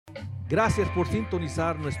Gracias por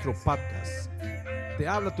sintonizar nuestro podcast. Te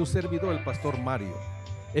habla tu servidor, el pastor Mario.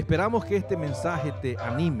 Esperamos que este mensaje te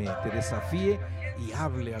anime, te desafíe y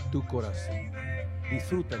hable a tu corazón.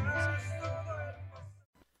 Disfruta el mensaje.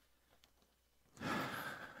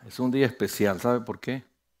 Es un día especial, ¿sabe por qué?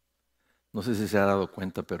 No sé si se ha dado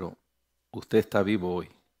cuenta, pero usted está vivo hoy.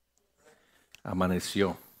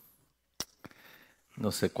 Amaneció. No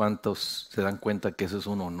sé cuántos se dan cuenta que eso es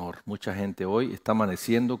un honor. Mucha gente hoy está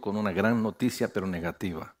amaneciendo con una gran noticia, pero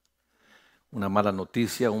negativa. Una mala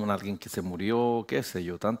noticia, alguien que se murió, qué sé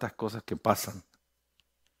yo, tantas cosas que pasan.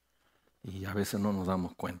 Y a veces no nos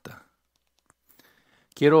damos cuenta.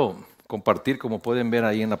 Quiero compartir, como pueden ver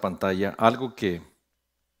ahí en la pantalla, algo que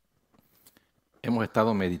hemos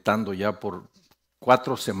estado meditando ya por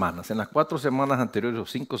 4 semanas. En las 4 semanas anteriores o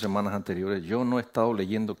 5 semanas anteriores, yo no he estado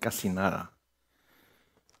leyendo casi nada.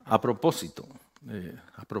 A propósito,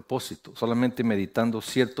 solamente meditando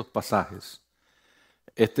ciertos pasajes.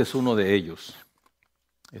 Este es uno de ellos.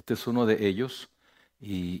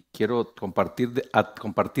 Y quiero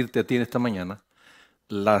compartirte a ti en esta mañana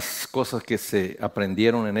las cosas que se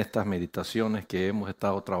aprendieron en estas meditaciones que hemos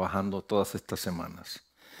estado trabajando todas estas semanas.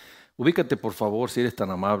 Ubícate, por favor, si eres tan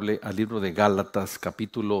amable, al libro de Gálatas,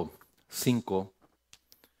 capítulo 5.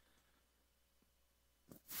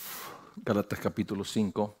 Gálatas capítulo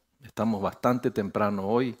 5. Estamos bastante temprano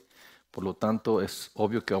hoy, por lo tanto es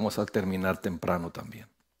obvio que vamos a terminar temprano también.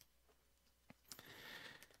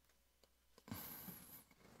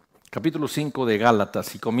 Capítulo 5 de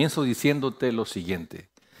Gálatas, y comienzo diciéndote lo siguiente.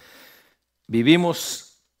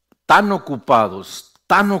 Vivimos tan ocupados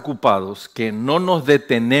que no nos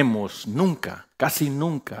detenemos nunca, casi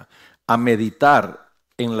nunca, a meditar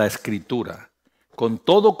en la Escritura, con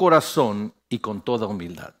todo corazón y con toda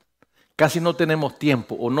humildad. Casi no tenemos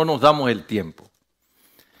tiempo o no nos damos el tiempo.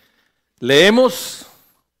 Leemos,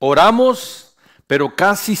 oramos, pero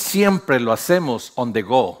casi siempre lo hacemos on the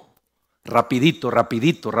go. Rapidito.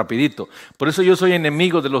 Por eso yo soy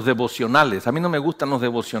enemigo de los devocionales. A mí no me gustan los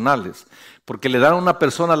devocionales, porque le dan a una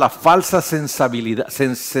persona la falsa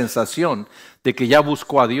sensación de que ya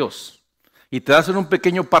buscó a Dios. Y te hacen un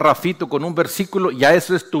pequeño parrafito con un versículo, ya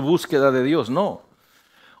eso es tu búsqueda de Dios. No.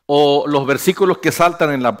 O los versículos que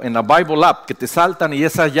saltan en la Bible app, que te saltan y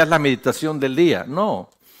esa ya es la meditación del día. No,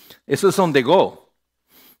 eso es on the go.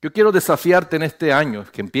 Yo quiero desafiarte en este año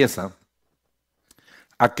que empieza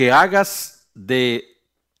a que hagas de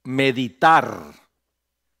meditar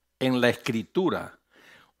en la Escritura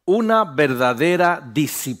una verdadera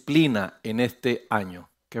disciplina en este año.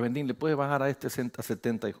 Kevin, ¿le puedes bajar a este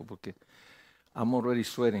 70, hijo? Porque I'm already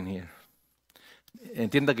sweating here.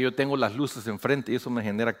 Entienda que yo tengo las luces enfrente y eso me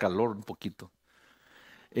genera calor un poquito.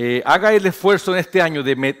 Haga el esfuerzo en este año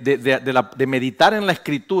de meditar en la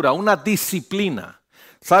Escritura, una disciplina.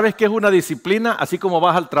 ¿Sabes qué es una disciplina? Así como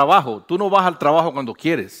vas al trabajo. Tú no vas al trabajo cuando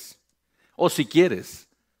quieres o si quieres.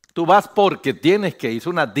 Tú vas porque tienes que ir. Es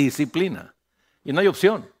una disciplina y no hay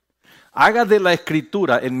opción. Haga de la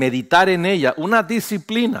Escritura, el meditar en ella, una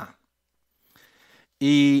disciplina.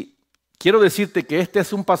 Y quiero decirte que este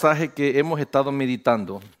es un pasaje que hemos estado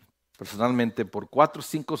meditando personalmente por 4 o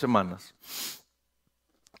 5 semanas.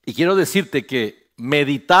 Y quiero decirte que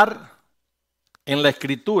meditar en la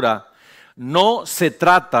Escritura no se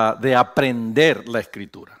trata de aprender la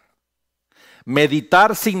Escritura.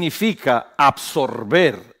 Meditar significa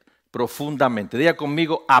absorber profundamente. Diga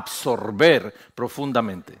conmigo, absorber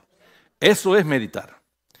profundamente. Eso es meditar.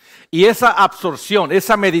 Y esa absorción,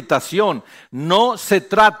 esa meditación, no se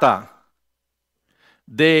trata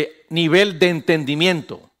de nivel de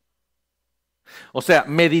entendimiento. O sea,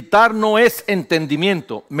 meditar no es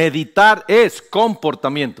entendimiento, meditar es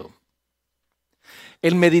comportamiento.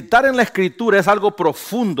 El meditar en la Escritura es algo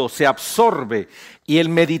profundo, se absorbe y el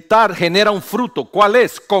meditar genera un fruto. ¿Cuál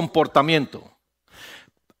es? Comportamiento.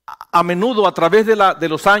 A menudo a través de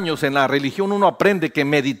los años en la religión uno aprende que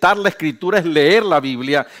meditar la Escritura es leer la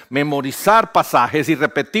Biblia, memorizar pasajes y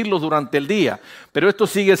repetirlos durante el día. Pero esto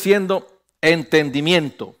sigue siendo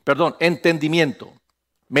entendimiento.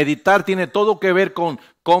 Meditar tiene todo que ver con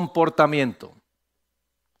comportamiento.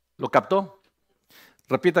 ¿Lo captó?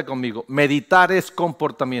 Repita conmigo, meditar es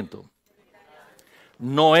comportamiento.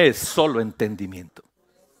 No es solo entendimiento.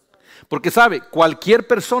 Porque sabe, cualquier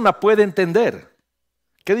persona puede entender.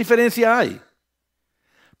 ¿Qué diferencia hay?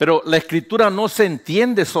 Pero la Escritura no se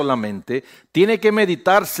entiende solamente, tiene que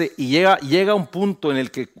meditarse y llega a un punto en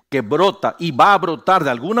el que brota y va a brotar de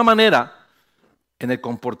alguna manera en el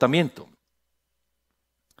comportamiento.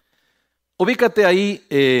 Ubícate ahí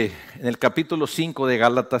en el capítulo 5 de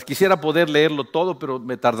Gálatas. Quisiera poder leerlo todo, pero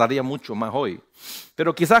me tardaría mucho más hoy.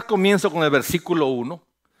 Pero quizás comienzo con el versículo 1.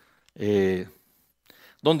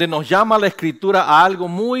 donde nos llama la Escritura a algo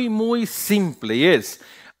muy, muy simple, y es: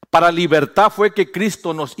 para libertad fue que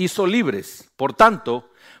Cristo nos hizo libres. Por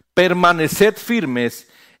tanto, permaneced firmes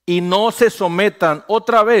y no se sometan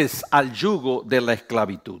otra vez al yugo de la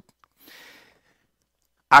esclavitud.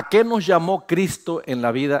 ¿A qué nos llamó Cristo en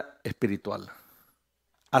la vida espiritual?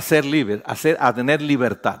 A ser libres, a tener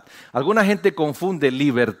libertad. Alguna gente confunde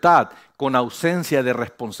libertad con ausencia de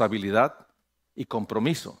responsabilidad y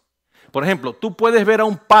compromiso. Por ejemplo, tú puedes ver a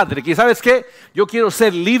un padre que, ¿sabes qué? Yo quiero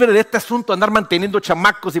ser libre de este asunto, andar manteniendo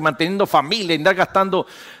chamacos y manteniendo familia, andar gastando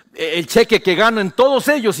el cheque que gano en todos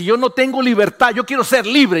ellos, y yo no tengo libertad. Yo quiero ser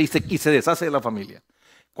libre, y se deshace de la familia.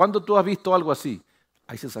 ¿Cuándo tú has visto algo así?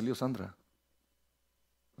 Ahí se salió Sandra.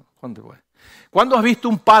 ¿Cuándo fue? ¿Cuándo has visto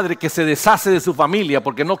un padre que se deshace de su familia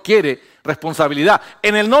porque no quiere responsabilidad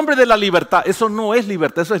en el nombre de la libertad? Eso no es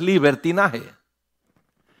libertad, eso es libertinaje.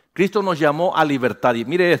 Cristo nos llamó a libertad, y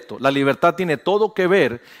mire esto: la libertad tiene todo que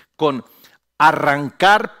ver con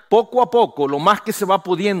arrancar poco a poco, lo más que se va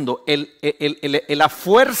pudiendo, la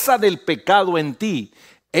fuerza del pecado en ti.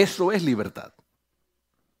 Eso es libertad.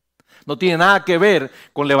 No tiene nada que ver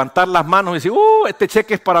con levantar las manos y decir: este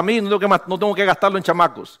cheque es para mí, no tengo que gastarlo en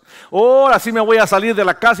chamacos. Ahora sí me voy a salir de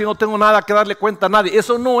la casa y no tengo nada que darle cuenta a nadie.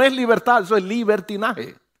 Eso no es libertad, eso es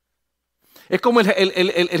libertinaje. Es como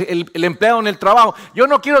el empleado en el trabajo. Yo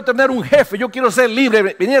no quiero tener un jefe, yo quiero ser libre,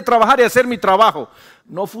 venir a trabajar y hacer mi trabajo.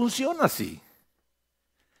 No funciona así.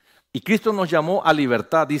 Y Cristo nos llamó a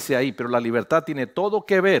libertad, dice ahí, pero la libertad tiene todo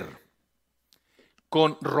que ver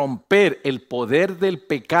con romper el poder del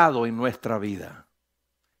pecado en nuestra vida.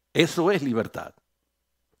 Eso es libertad.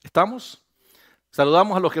 ¿Estamos?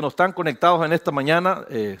 Saludamos a los que nos están conectados en esta mañana,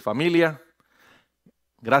 familia.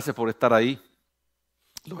 Gracias por estar ahí.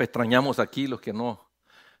 Los extrañamos aquí, los que no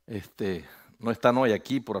están hoy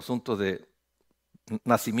aquí por asuntos de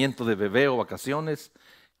nacimiento de bebé o vacaciones.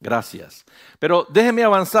 Gracias. Pero déjenme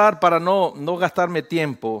avanzar para no gastarme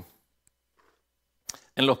tiempo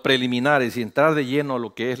en los preliminares y entrar de lleno a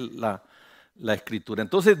lo que es la Escritura.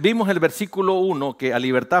 Entonces vimos el versículo 1, que a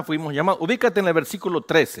libertad fuimos llamados. Ubícate en el versículo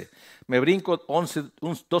 13. Me brinco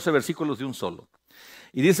 12 versículos de un solo.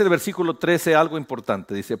 Y dice el versículo 13 algo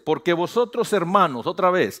importante. Dice: porque vosotros, hermanos,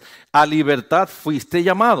 otra vez, a libertad fuiste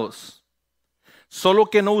llamados. Solo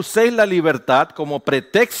que no uséis la libertad como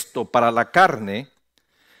pretexto para la carne,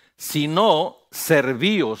 sino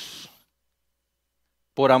servíos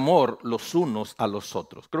por amor los unos a los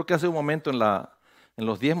otros. Creo que hace un momento en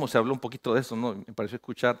los diezmos se habló un poquito de eso, ¿no? Me pareció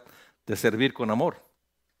escuchar de servir con amor.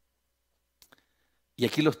 Y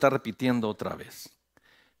aquí lo está repitiendo otra vez.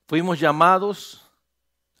 Fuimos llamados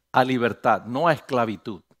a libertad, no a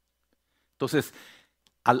esclavitud. Entonces,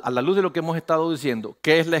 a la luz de lo que hemos estado diciendo,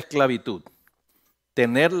 ¿qué es la esclavitud?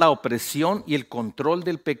 Tener la opresión y el control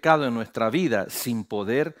del pecado en nuestra vida sin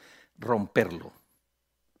poder romperlo.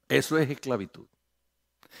 Eso es esclavitud.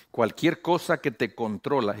 Cualquier cosa que te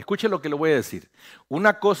controla. Escuche lo que le voy a decir.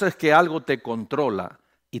 Una cosa es que algo te controla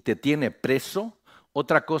y te tiene preso.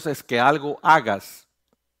 Otra cosa es que algo hagas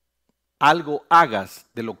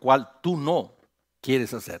de lo cual tú no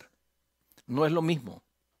quieres hacer. No es lo mismo.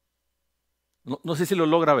 No sé si lo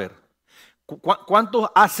logra ver. ¿Cuántos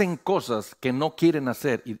hacen cosas que no quieren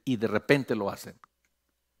hacer y de repente lo hacen?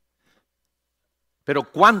 Pero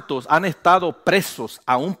 ¿cuántos han estado presos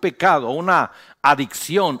a un pecado, a una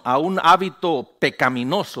adicción, a un hábito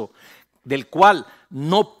pecaminoso del cual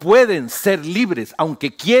no pueden ser libres?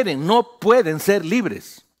 Aunque quieren, no pueden ser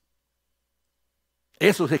libres.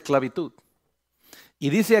 Eso es esclavitud.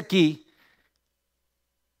 Y dice aquí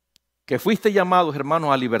que fuiste llamados,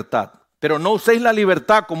 hermanos, a libertad. Pero no uséis la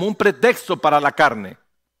libertad como un pretexto para la carne.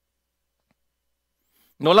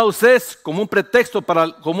 No la uséis como un pretexto,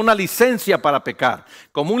 como una licencia para pecar,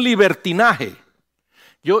 como un libertinaje.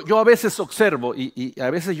 Yo a veces observo, y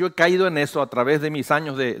a veces yo he caído en eso a través de mis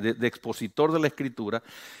años de expositor de la Escritura.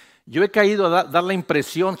 Yo he caído a dar la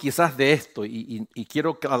impresión quizás de esto, y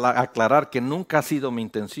quiero aclarar que nunca ha sido mi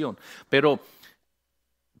intención. Pero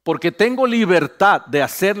porque tengo libertad de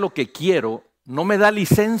hacer lo que quiero, no me da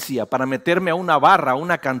licencia para meterme a una barra, a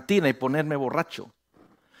una cantina y ponerme borracho.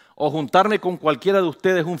 O juntarme con cualquiera de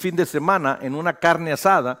ustedes un fin de semana en una carne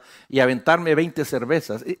asada y aventarme 20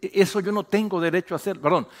 cervezas. Eso yo no tengo derecho a hacer.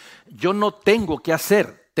 Perdón, yo no tengo que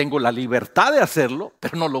hacer. Tengo la libertad de hacerlo,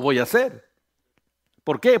 pero no lo voy a hacer.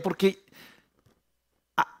 ¿Por qué? Porque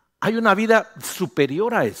hay una vida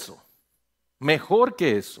superior a eso. Mejor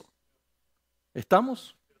que eso.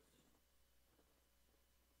 ¿Estamos?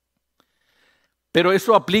 Pero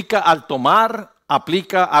eso aplica al tomar,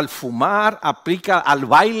 aplica al fumar, aplica al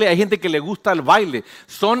baile. Hay gente que le gusta el baile.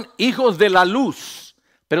 Son hijos de la luz,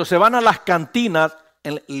 pero se van a las cantinas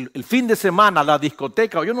el fin de semana, a la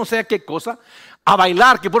discoteca o yo no sé a qué cosa, a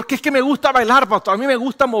bailar, porque es que me gusta bailar, pastor, a mí me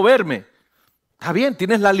gusta moverme. Está bien,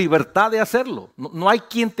 tienes la libertad de hacerlo, no hay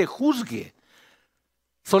quien te juzgue.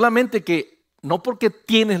 Solamente que no porque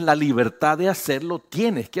tienes la libertad de hacerlo,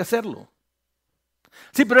 tienes que hacerlo.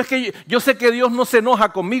 Sí, pero es que yo sé que Dios no se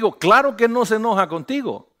enoja conmigo. Claro que no se enoja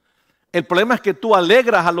contigo. El problema es que tú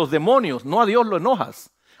alegras a los demonios, no a Dios lo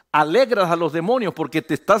enojas. Alegras a los demonios porque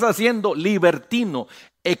te estás haciendo libertino.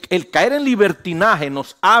 El caer en libertinaje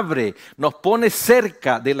nos abre, nos pone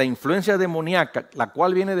cerca de la influencia demoníaca, la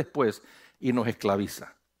cual viene después y nos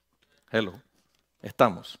esclaviza. Hello,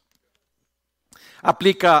 estamos.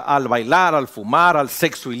 Aplica al bailar, al fumar, al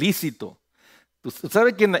sexo ilícito. Usted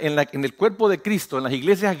sabe que en el cuerpo de Cristo, en las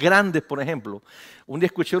iglesias grandes, por ejemplo, un día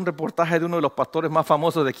escuché un reportaje de uno de los pastores más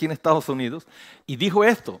famosos de aquí en Estados Unidos y dijo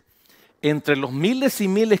esto: entre los miles y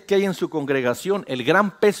miles que hay en su congregación, el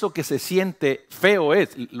gran peso que se siente feo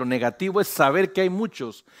lo negativo es saber que hay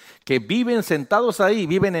muchos que viven sentados ahí,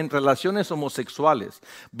 viven en relaciones homosexuales,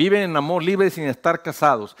 viven en amor libre sin estar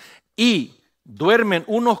casados y duermen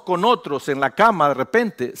unos con otros en la cama de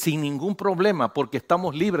repente sin ningún problema porque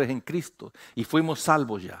estamos libres en Cristo y fuimos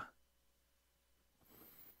salvos ya.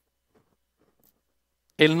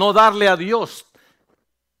 El no darle a Dios,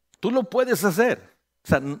 tú lo puedes hacer. O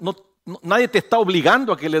sea, nadie te está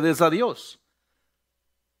obligando a que le des a Dios.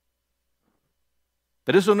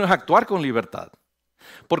 Pero eso no es actuar con libertad.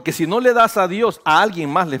 Porque si no le das a Dios, a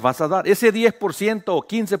alguien más les vas a dar. Ese 10% o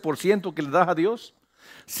 15% que le das a Dios,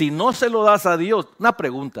 si no se lo das a Dios, una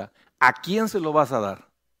pregunta, ¿a quién se lo vas a dar?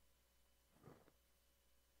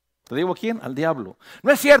 ¿Te digo a quién? Al diablo.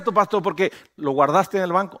 No es cierto, pastor, porque lo guardaste en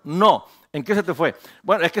el banco. No. ¿En qué se te fue?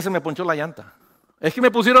 Bueno, es que se me ponchó la llanta. Es que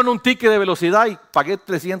me pusieron un ticket de velocidad y pagué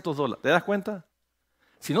 $300. ¿Te das cuenta?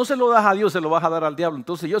 Si no se lo das a Dios, se lo vas a dar al diablo.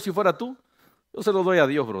 Entonces yo, si fuera tú, yo se lo doy a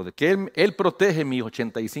Dios, brother. Que Él protege mi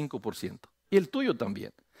 85%. Y el tuyo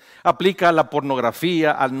también. Aplica a la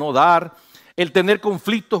pornografía, al no dar, el tener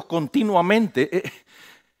conflictos continuamente.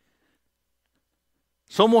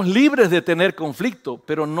 Somos libres de tener conflicto,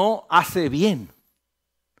 pero no hace bien.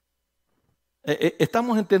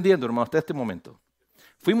 Estamos entendiendo, hermano, hasta este momento.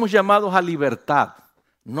 Fuimos llamados a libertad,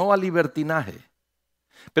 no a libertinaje.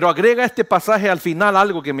 Pero agrega este pasaje al final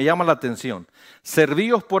algo que me llama la atención.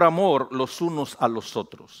 Servíos por amor los unos a los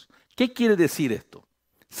otros. ¿Qué quiere decir esto?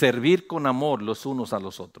 Servir con amor los unos a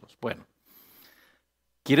los otros. Bueno,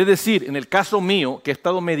 quiere decir, en el caso mío, que he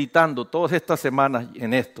estado meditando todas estas semanas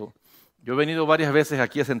en esto, yo he venido varias veces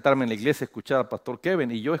aquí a sentarme en la iglesia a escuchar al pastor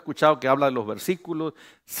Kevin y yo he escuchado que habla de los versículos,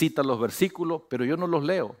 cita los versículos, pero yo no los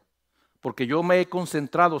leo. Porque yo me he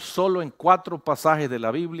concentrado solo en 4 pasajes de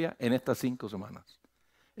la Biblia en estas 5 semanas.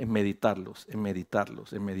 En meditarlos, en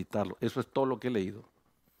meditarlos, en meditarlos. Eso es todo lo que he leído.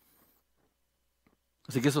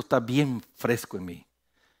 Así que eso está bien fresco en mí.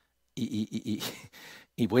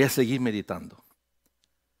 Y voy a seguir meditando.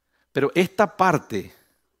 Pero esta parte,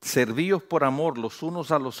 servíos por amor los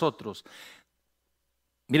unos a los otros,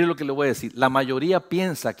 mire lo que le voy a decir. La mayoría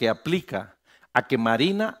piensa que aplica a que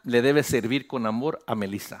Marina le debe servir con amor a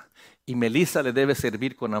Melissa. Y Melissa le debe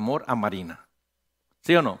servir con amor a Marina.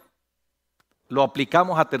 ¿Sí o no? Lo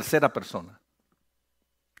aplicamos a tercera persona.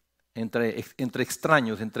 Entre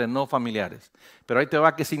extraños, entre no familiares. Pero ahí te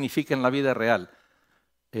va qué significa en la vida real.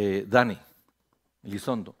 Dani,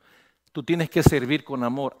 Elizondo, tú tienes que servir con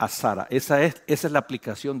amor a Sara. Esa es la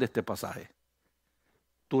aplicación de este pasaje.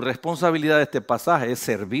 Tu responsabilidad de este pasaje es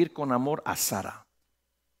servir con amor a Sara.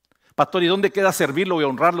 Pastor, ¿y dónde queda servirlo y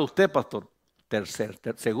honrarlo a usted, pastor?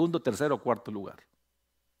 Segundo, tercero, cuarto lugar.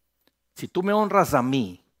 Si tú me honras a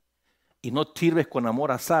mí y no sirves con amor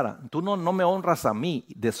a Sara, tú no me honras a mí,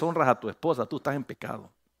 deshonras a tu esposa, tú estás en pecado.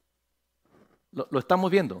 ¿Lo estamos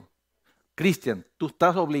viendo? Cristian, tú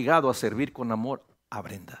estás obligado a servir con amor a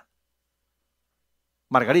Brenda.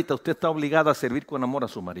 Margarita, usted está obligada a servir con amor a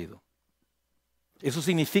su marido. Eso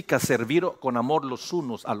significa servir con amor los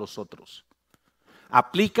unos a los otros.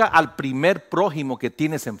 Aplica al primer prójimo que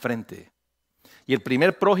tienes enfrente. Y el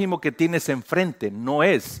primer prójimo que tienes enfrente no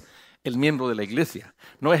es el miembro de la iglesia,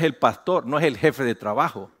 no es el pastor, no es el jefe de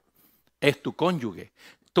trabajo, es tu cónyuge.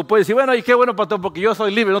 Tú puedes decir, bueno, y qué bueno, pastor, porque yo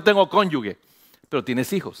soy libre, no tengo cónyuge, pero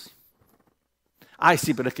tienes hijos. Ay,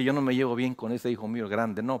 sí, pero es que yo no me llevo bien con ese hijo mío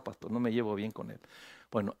grande. No, pastor, no me llevo bien con él.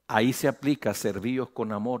 Bueno, ahí se aplica servíos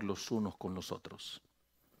con amor los unos con los otros.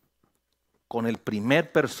 Con el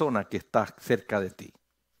primer persona que está cerca de ti.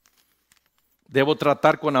 Debo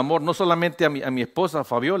tratar con amor no solamente a mi esposa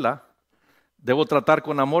Fabiola, debo tratar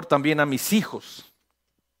con amor también a mis hijos,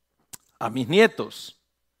 a mis nietos.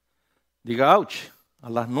 Diga, ouch, a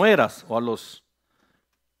las nueras o a los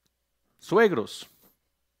Suegros,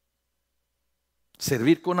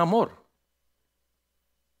 servir con amor.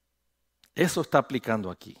 Eso está aplicando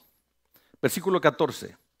aquí. Versículo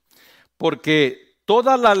 14. Porque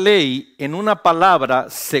toda la ley en una palabra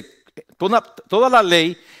toda la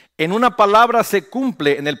ley en una palabra se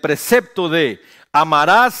cumple en el precepto de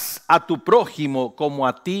amarás a tu prójimo como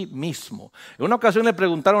a ti mismo. En una ocasión le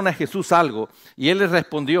preguntaron a Jesús algo y él les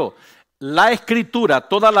respondió: la Escritura,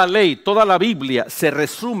 toda la ley, toda la Biblia se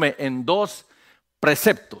resume en dos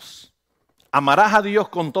preceptos. Amarás a Dios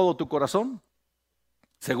con todo tu corazón.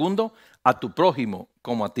 Segundo, a tu prójimo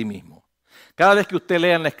como a ti mismo. Cada vez que usted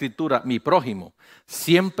lea en la Escritura mi prójimo,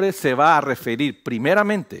 siempre se va a referir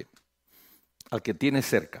primeramente al que tiene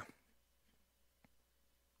cerca.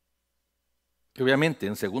 Y obviamente,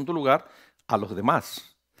 en segundo lugar, a los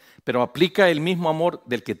demás. Pero aplica el mismo amor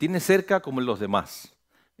del que tiene cerca como en los demás.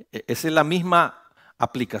 Esa es la misma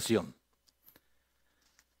aplicación.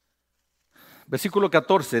 Versículo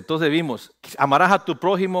 14, entonces vimos, amarás a tu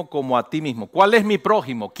prójimo como a ti mismo. ¿Cuál es mi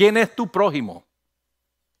prójimo? ¿Quién es tu prójimo?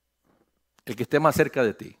 El que esté más cerca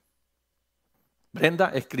de ti. Brenda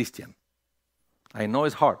es Christian. I know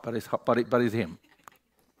it's hard, but it's him.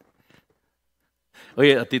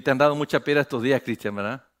 Oye, a ti te han dado mucha piedra estos días, Christian,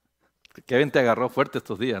 ¿verdad? Kevin te agarró fuerte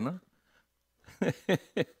estos días, ¿no?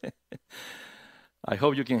 I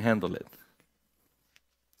hope you can handle it.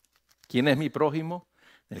 ¿Quién es mi prójimo?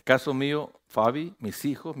 En el caso mío, Fabi, mis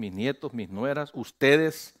hijos, mis nietos, mis nueras,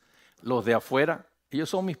 ustedes, los de afuera, ellos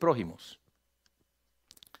son mis prójimos.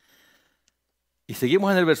 Y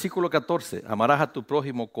seguimos en el versículo 14, amarás a tu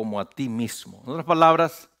prójimo como a ti mismo. En otras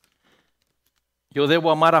palabras, yo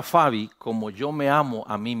debo amar a Fabi como yo me amo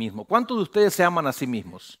a mí mismo. ¿Cuántos de ustedes se aman a sí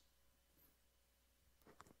mismos?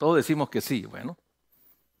 Todos decimos que sí. Bueno,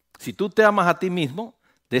 si tú te amas a ti mismo,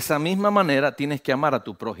 de esa misma manera tienes que amar a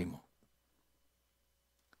tu prójimo.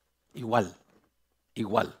 Igual.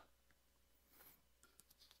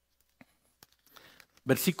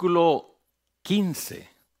 Versículo 15.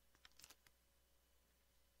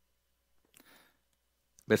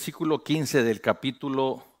 Versículo 15 del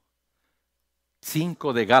capítulo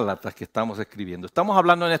 5 de Gálatas que estamos escribiendo. Estamos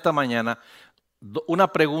hablando en esta mañana una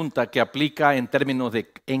pregunta que aplica en términos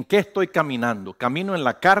de ¿en qué estoy caminando? ¿Camino en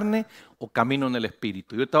la carne o camino en el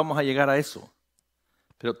Espíritu? Y ahorita vamos a llegar a eso.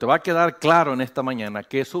 Pero te va a quedar claro en esta mañana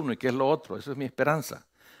qué es uno y qué es lo otro. Esa es mi esperanza.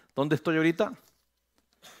 ¿Dónde estoy ahorita?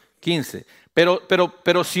 15.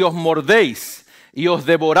 Pero si os mordéis y os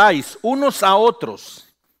devoráis unos a otros,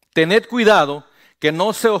 tened cuidado que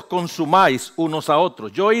no se os consumáis unos a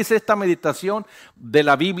otros. Yo hice esta meditación de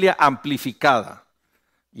la Biblia amplificada.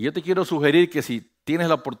 Y yo te quiero sugerir que si tienes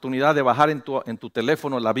la oportunidad de bajar en tu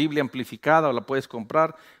teléfono la Biblia amplificada o la puedes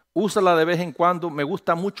comprar, úsala de vez en cuando. Me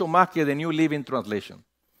gusta mucho más que The New Living Translation.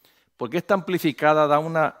 Porque esta amplificada da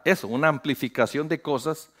una amplificación de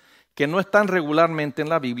cosas que no están regularmente en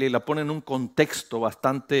la Biblia y la pone en un contexto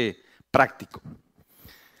bastante práctico.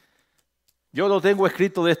 Yo lo tengo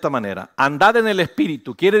escrito de esta manera. Andad en el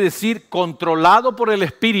Espíritu quiere decir controlado por el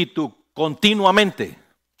Espíritu continuamente.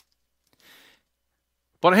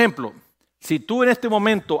 Por ejemplo, si tú en este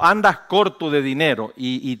momento andas corto de dinero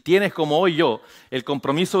y tienes como hoy yo el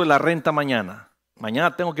compromiso de la renta mañana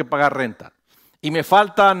tengo que pagar renta y me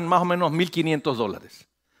faltan más o menos $1,500.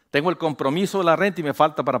 Tengo el compromiso de la renta y me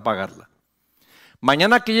falta para pagarla.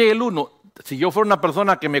 Mañana que llegue el 1, si yo fuera una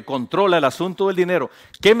persona que me controla el asunto del dinero,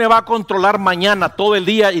 ¿qué me va a controlar mañana todo el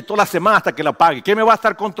día y toda la semana hasta que la pague? ¿Qué me va a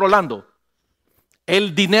estar controlando?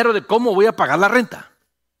 El dinero de cómo voy a pagar la renta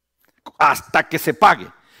hasta que se pague.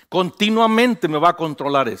 Continuamente me va a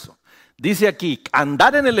controlar eso. Dice aquí,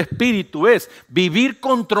 andar en el Espíritu es vivir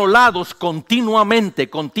controlados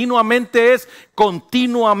continuamente. Continuamente es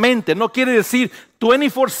continuamente. No quiere decir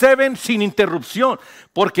 24/7 sin interrupción,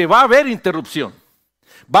 porque va a haber interrupción.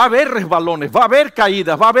 Va a haber resbalones, va a haber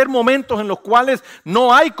caídas, va a haber momentos en los cuales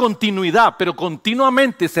no hay continuidad, pero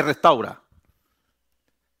continuamente se restaura.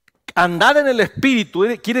 Andar en el Espíritu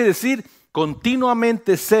quiere decir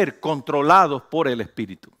continuamente ser controlados por el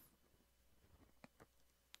Espíritu.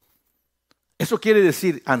 Eso quiere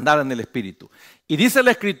decir andar en el Espíritu. Y dice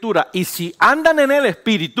la Escritura, y si andan en el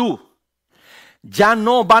Espíritu, ya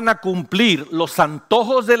no van a cumplir los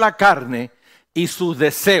antojos de la carne y sus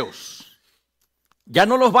deseos. Ya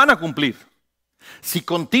no los van a cumplir. Si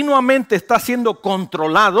continuamente estás siendo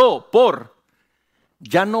controlado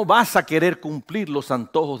ya no vas a querer cumplir los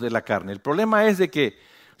antojos de la carne. El problema es de que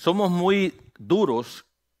somos muy duros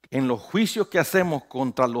en los juicios que hacemos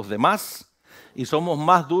contra los demás y somos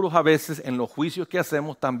más duros a veces en los juicios que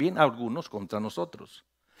hacemos también algunos contra nosotros.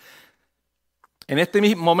 en este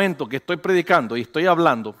mismo momento que estoy predicando y estoy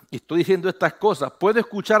hablando y estoy diciendo estas cosas, puedo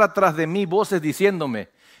escuchar atrás de mí voces diciéndome,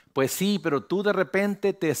 pues sí, pero tú de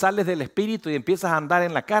repente te sales del Espíritu y empiezas a andar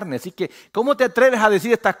en la carne. Así que, ¿cómo te atreves a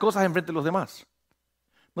decir estas cosas en frente de los demás?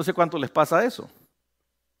 No sé cuánto les pasa eso.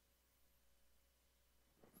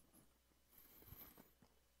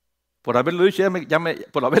 Por haberlo dicho,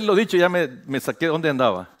 me saqué de dónde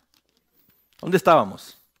andaba. ¿Dónde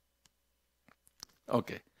estábamos?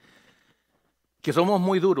 Ok. Que somos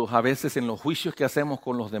muy duros a veces en los juicios que hacemos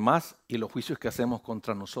con los demás y los juicios que hacemos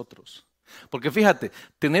contra nosotros. Porque fíjate,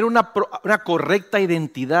 tener una correcta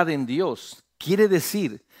identidad en Dios quiere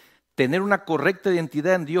decir,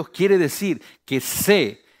 quiere decir que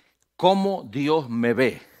sé cómo Dios me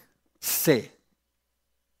ve. Sé.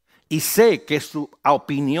 Y sé que su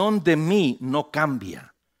opinión de mí no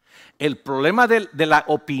cambia. El problema de la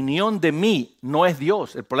opinión de mí no es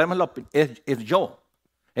Dios. El problema es yo.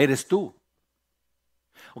 Eres tú.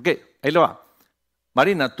 Ok, ahí lo va.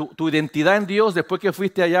 Marina, ¿tu identidad en Dios después que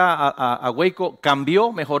fuiste allá a Hueco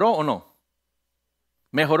cambió, mejoró o no?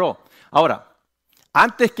 Mejoró. Ahora,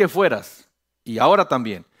 antes que fueras, y ahora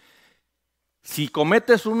también, si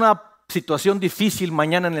cometes una situación difícil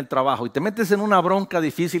mañana en el trabajo y te metes en una bronca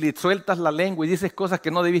difícil y sueltas la lengua y dices cosas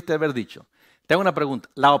que no debiste haber dicho, te hago una pregunta.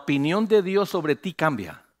 ¿La opinión de Dios sobre ti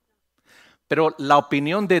cambia? Pero ¿la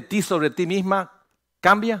opinión de ti sobre ti misma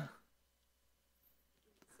cambia?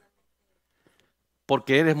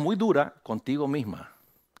 Porque eres muy dura contigo misma.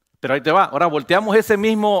 Pero ahí te va. Ahora volteamos ese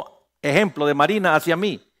mismo ejemplo de Marina hacia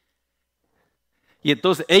mí. Y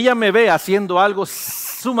entonces ella me ve haciendo algo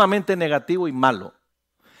sumamente negativo y malo.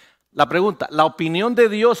 La pregunta, ¿la opinión de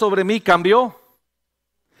Dios sobre mí cambió?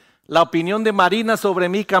 ¿La opinión de Marina sobre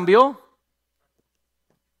mí cambió?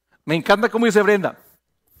 Me encanta cómo dice Brenda.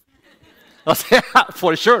 O sea,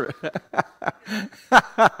 for sure.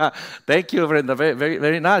 Thank you, Brenda.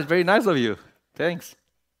 Very nice of you. Thanks.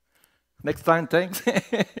 Next time, thanks.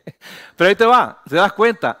 Pero ahí te va, ¿te das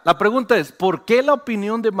cuenta? La pregunta es, ¿por qué la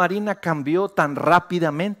opinión de Marina cambió tan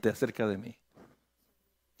rápidamente acerca de mí?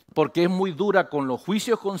 Porque es muy dura con los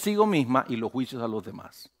juicios consigo misma y los juicios a los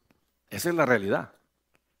demás. Esa es la realidad.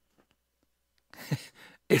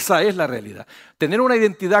 Esa es la realidad. Tener una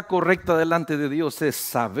identidad correcta delante de Dios es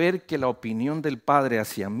saber que la opinión del Padre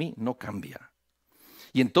hacia mí no cambia.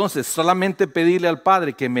 Y entonces solamente pedirle al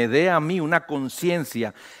Padre que me dé a mí una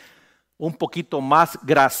conciencia un poquito más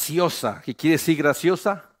graciosa. ¿Qué quiere decir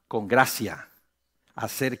graciosa? Con gracia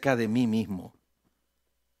acerca de mí mismo.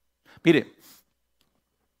 Mire,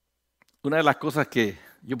 una de las cosas que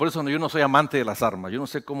por eso yo no soy amante de las armas. Yo no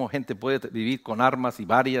sé cómo gente puede vivir con armas y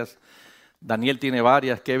varias. Daniel tiene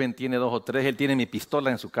varias, Kevin tiene 2 o 3, él tiene mi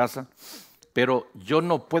pistola en su casa. Pero yo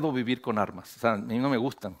no puedo vivir con armas. O sea, a mí no me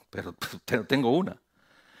gustan, pero tengo una.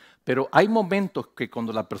 Pero hay momentos que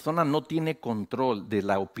cuando la persona no tiene control de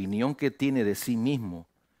la opinión que tiene de sí mismo,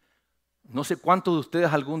 no sé cuántos de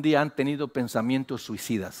ustedes algún día han tenido pensamientos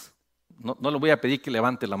suicidas. No les voy a pedir que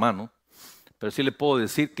levante la mano, pero sí le puedo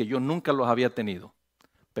decir que yo nunca los había tenido.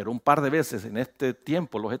 Pero un par de veces en este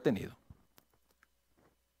tiempo los he tenido.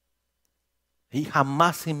 Y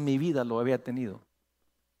jamás en mi vida lo había tenido.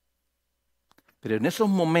 Pero en esos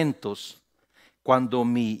momentos, cuando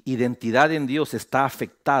mi identidad en Dios está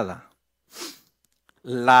afectada,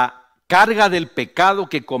 la carga del pecado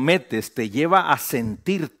que cometes te lleva a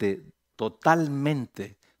sentirte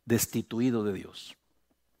totalmente destituido de Dios.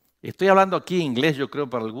 Estoy hablando aquí inglés, yo creo,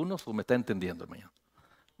 para algunos, o me está entendiendo, hermano.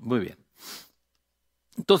 Muy bien.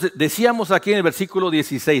 Entonces, decíamos aquí en el versículo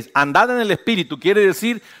 16, andad en el Espíritu, quiere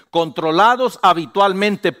decir controlados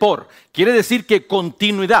habitualmente por, quiere decir que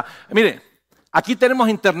continuidad. Mire, aquí tenemos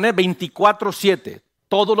internet 24/7,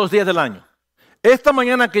 todos los días del año. Esta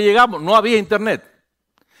mañana que llegamos no había internet.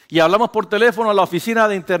 Y hablamos por teléfono a la oficina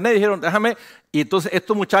de internet y dijeron, déjame. Y entonces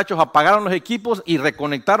estos muchachos apagaron los equipos y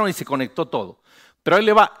reconectaron y se conectó todo. Pero ahí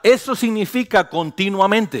le va, eso significa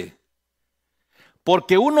continuamente.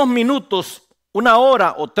 Porque unos minutos, 1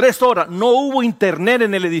 hora o 3 horas no hubo internet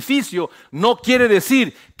en el edificio, no quiere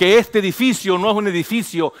decir que este edificio no es un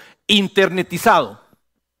edificio internetizado.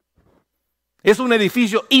 Es un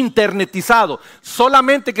edificio internetizado,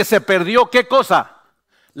 solamente que se perdió, ¿qué cosa?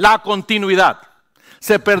 La continuidad.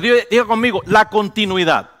 Se perdió, diga conmigo, la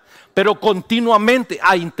continuidad. Pero continuamente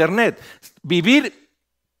hay internet.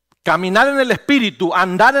 Caminar en el Espíritu,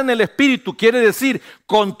 andar en el Espíritu, quiere decir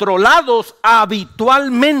controlados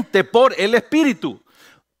habitualmente por el Espíritu.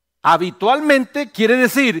 Habitualmente quiere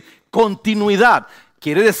decir continuidad.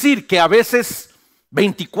 Quiere decir que a veces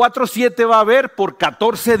 24/7 va a haber por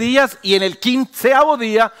 14 días y en el 15º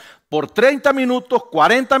día por 30 minutos,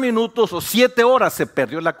 40 minutos o 7 horas se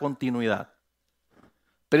perdió la continuidad.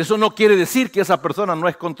 Pero eso no quiere decir que esa persona no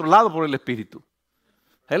es controlada por el Espíritu.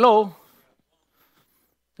 Hello.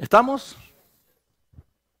 ¿Estamos?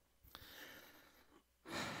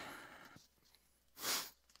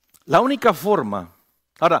 La única forma.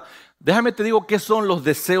 Ahora, déjame te digo qué son los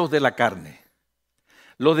deseos de la carne.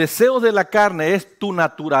 Los deseos de la carne es tu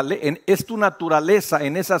naturaleza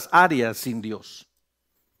en esas áreas sin Dios.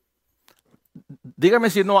 Dígame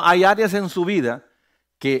si no hay áreas en su vida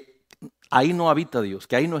que ahí no habita Dios,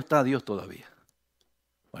 que ahí no está Dios todavía.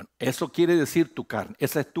 Bueno, eso quiere decir tu carne,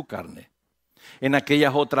 esa es tu carne. En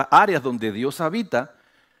aquellas otras áreas donde Dios habita,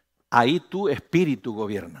 ahí tu espíritu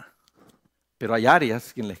gobierna. Pero hay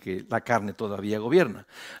áreas en las que la carne todavía gobierna.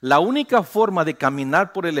 La única forma de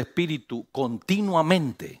caminar por el espíritu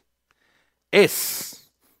continuamente es,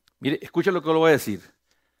 mire, escucha lo que le voy a decir.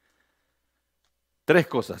 3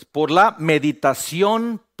 cosas. Por la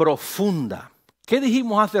meditación profunda. ¿Qué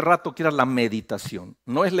dijimos hace rato que era la meditación?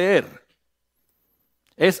 No es leer,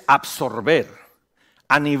 es absorber.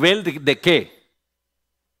 ¿A nivel de qué?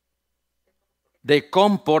 De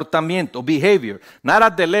comportamiento, behavior. Not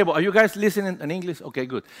at the level, are you guys listening in English? Okay,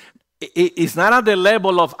 good. It's not at the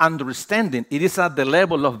level of understanding, it is at the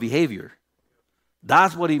level of behavior.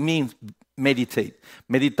 That's what it means, meditate.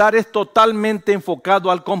 Meditar es totalmente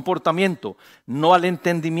enfocado al comportamiento, no al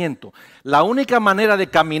entendimiento. La única manera de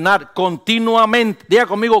caminar continuamente, diga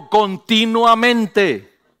conmigo,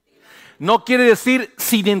 continuamente. No quiere decir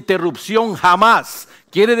sin interrupción jamás,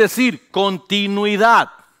 quiere decir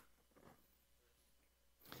continuidad.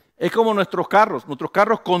 Es como nuestros carros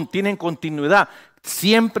tienen continuidad,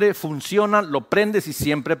 siempre funcionan, lo prendes y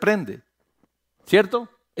siempre prende, ¿cierto?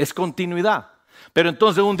 Es continuidad. Pero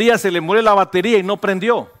entonces un día se le muere la batería y no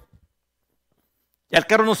prendió. ¿Y el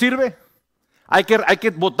carro no sirve? ¿Hay que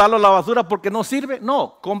botarlo a la basura porque no sirve?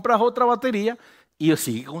 No, compras otra batería y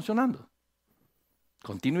sigue funcionando.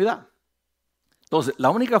 Continuidad. Entonces,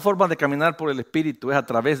 la única forma de caminar por el Espíritu es a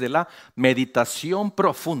través de la meditación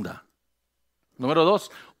profunda. Número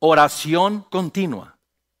 2, oración continua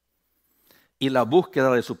y la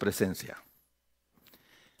búsqueda de su presencia.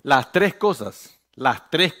 Las tres cosas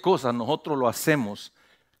nosotros lo hacemos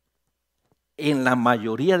en la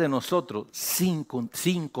mayoría de nosotros sin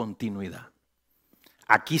continuidad.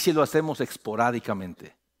 Aquí sí lo hacemos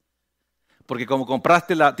esporádicamente. Porque como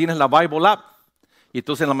tienes la Bible app, y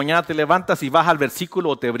entonces en la mañana te levantas y vas al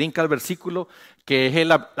versículo o te brinca el versículo que es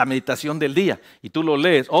la meditación del día. Y tú lo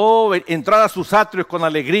lees. Oh, entrar a sus atrios con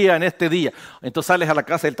alegría en este día. Entonces sales a la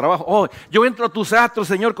casa del trabajo. Oh, yo entro a tus atrios,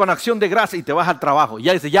 Señor, con acción de gracia. Y te vas al trabajo. Y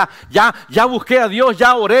ya dices, ya busqué a Dios,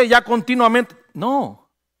 ya oré, ya continuamente. No.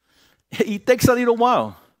 It takes a little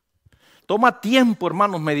while. Toma tiempo,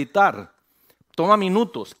 hermanos, meditar. Toma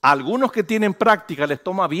minutos. A algunos que tienen práctica les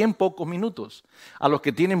toma bien pocos minutos. A los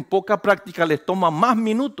que tienen poca práctica les toma más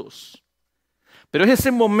minutos. Pero es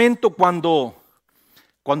ese momento cuando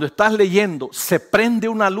estás leyendo, se prende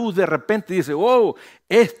una luz de repente y dice, oh,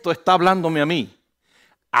 esto está hablándome a mí.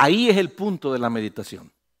 Ahí es el punto de la meditación.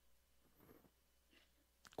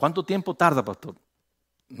 ¿Cuánto tiempo tarda, pastor?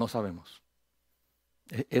 No sabemos.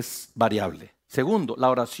 Es variable. Segundo, la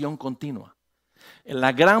oración continua.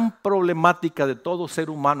 La gran problemática de todo ser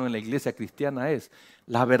humano en la iglesia cristiana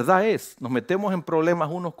la verdad es, nos metemos en problemas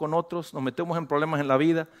unos con otros, nos metemos en problemas en la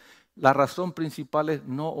vida. La razón principal es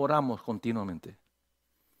no oramos continuamente.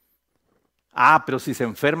 Pero si se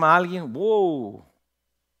enferma alguien, wow,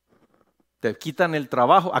 te quitan el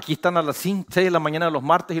trabajo. Aquí están a las 5, 6 de la mañana los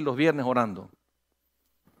martes y los viernes orando.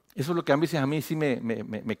 Eso es lo que a mí sí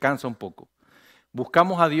me cansa un poco.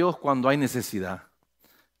 Buscamos a Dios cuando hay necesidad.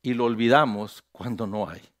 Y lo olvidamos cuando no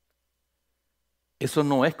hay. Eso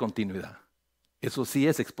no es continuidad. Eso sí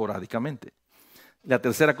es esporádicamente. La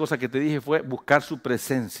tercera cosa que te dije fue buscar su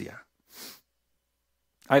presencia.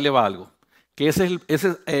 Ahí le va algo. Que ese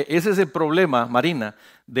es el problema, Marina,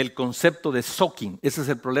 del concepto de soaking. Ese es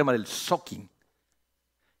el problema del soaking.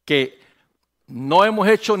 Que no hemos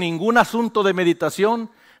hecho ningún asunto de meditación,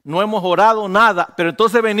 no hemos orado nada, pero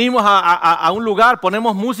entonces venimos a un lugar,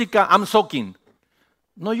 ponemos música, I'm soaking.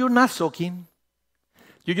 No, you're not soaking.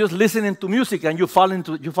 You're just listening to music and you fall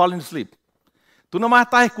into sleep. Tú nomás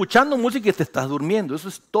estás escuchando música y te estás durmiendo. Eso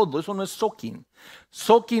es todo. Eso no es soaking.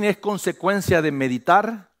 Soaking es consecuencia de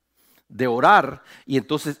meditar, de orar, y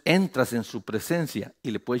entonces entras en su presencia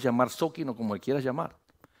y le puedes llamar soaking o como le quieras llamar.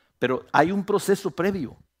 Pero hay un proceso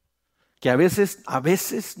previo que a veces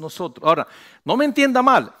nosotros... Ahora, no me entienda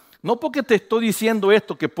mal. No porque te estoy diciendo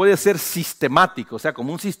esto que puede ser sistemático, o sea,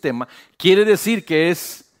 como un sistema, quiere decir que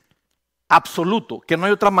es absoluto, que no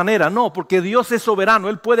hay otra manera. No, porque Dios es soberano.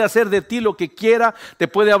 Él puede hacer de ti lo que quiera, te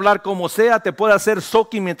puede hablar como sea, te puede hacer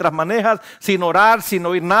soki mientras manejas, sin orar, sin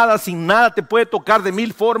oír nada, sin nada. Te puede tocar de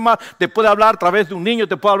mil formas, te puede hablar a través de un niño,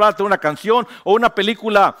 te puede hablar de una canción o una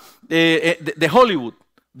película de Hollywood.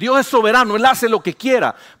 Dios es soberano, Él hace lo que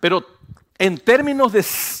quiera, pero en términos de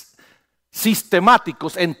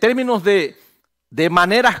sistemáticos, en términos de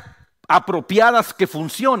maneras apropiadas que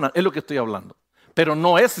funcionan, es lo que estoy hablando. Pero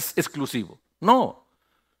no es exclusivo. No,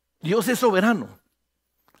 Dios es soberano.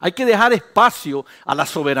 Hay que dejar espacio a la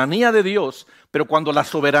soberanía de Dios, pero cuando la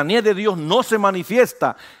soberanía de Dios no se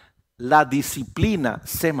manifiesta, la disciplina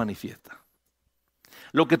se manifiesta.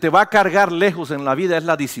 Lo que te va a cargar lejos en la vida es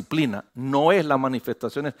la disciplina, no es las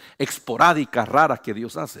manifestaciones esporádicas, raras que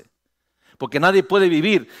Dios hace. Porque nadie puede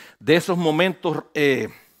vivir de esos momentos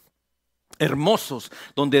hermosos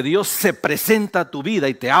donde Dios se presenta a tu vida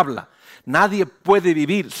y te habla. Nadie puede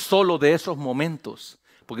vivir solo de esos momentos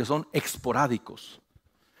porque son esporádicos.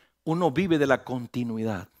 Uno vive de la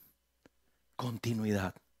continuidad.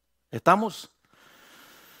 Continuidad. ¿Estamos?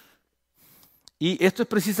 Y esto es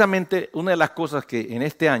precisamente una de las cosas que en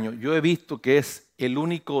este año yo he visto que es el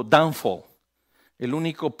único downfall, el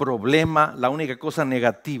único problema, la única cosa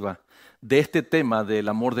negativa de este tema del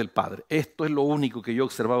amor del Padre. Esto es lo único que yo he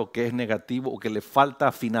observado que es negativo o que le falta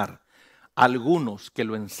afinar. Algunos que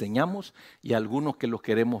lo enseñamos y algunos que lo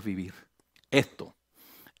queremos vivir. Esto,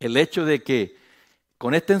 el hecho de que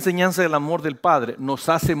con esta enseñanza del amor del Padre nos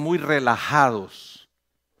hace muy relajados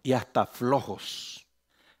y hasta flojos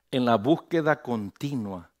en la búsqueda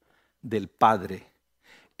continua del Padre,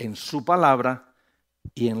 en su palabra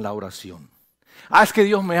y en la oración. Es que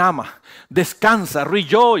Dios me ama, descansa,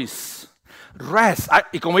 rejoice, rest.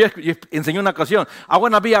 Y como yo enseñé una ocasión, I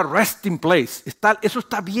want to be a resting place. Eso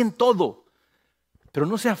está bien todo, pero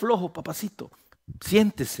no sea flojo, papacito.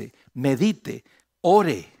 Siéntese, medite,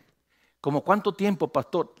 ore. ¿Como cuánto tiempo,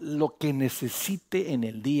 pastor? Lo que necesite en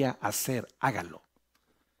el día hacer, hágalo.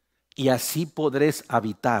 Y así podréis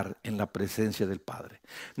habitar en la presencia del Padre.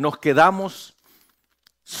 Nos quedamos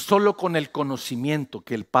solo con el conocimiento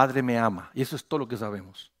que el Padre me ama. Y eso es todo lo que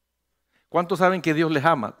sabemos. ¿Cuántos saben que Dios les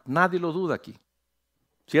ama? Nadie lo duda aquí.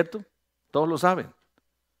 ¿Cierto? Todos lo saben.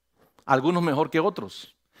 Algunos mejor que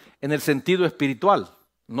otros. En el sentido espiritual,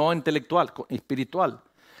 no intelectual, espiritual.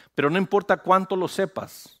 Pero no importa cuánto lo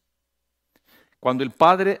sepas. Cuando el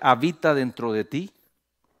Padre habita dentro de ti,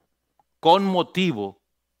 con motivo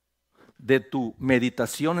de tu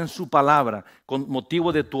meditación en su palabra, con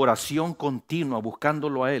motivo de tu oración continua,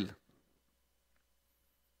 buscándolo a Él.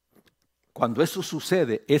 Cuando eso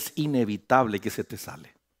sucede, es inevitable que se te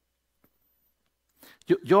sale.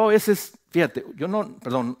 Yo a veces, fíjate,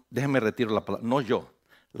 déjenme retiro la palabra, no yo.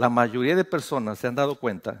 La mayoría de personas se han dado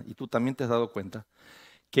cuenta, y tú también te has dado cuenta,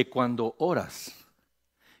 que cuando oras,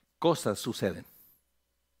 cosas suceden.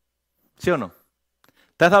 ¿Sí o no?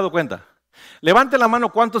 ¿Te has dado cuenta? Levante la mano,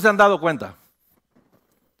 ¿cuántos se han dado cuenta?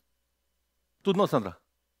 Tú no, Sandra.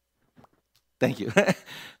 Thank you.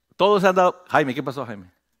 Todos se han dado. Jaime, ¿qué pasó, Jaime?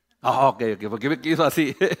 Ok, ¿por qué me hizo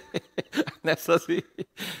así? Eso sí.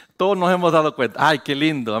 Todos nos hemos dado cuenta. Ay, qué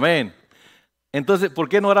lindo, amén. Entonces, ¿por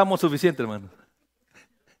qué no oramos suficiente, hermano?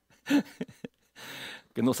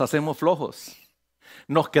 Que nos hacemos flojos.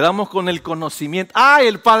 Nos quedamos con el conocimiento.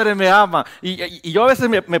 El Padre me ama. Y yo a veces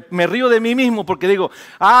me río de mí mismo porque digo,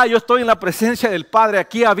 yo estoy en la presencia del Padre,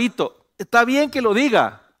 aquí habito. Está bien que lo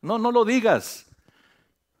diga. No lo digas.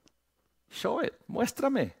 Show it,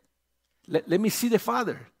 muéstrame. Let me see the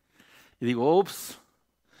Father. Y digo, ups.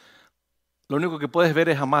 Lo único que puedes ver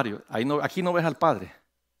es a Mario. Aquí no ves al Padre.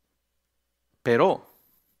 Pero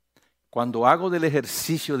cuando hago del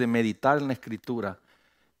ejercicio de meditar en la Escritura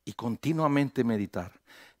y continuamente meditar,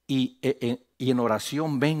 y en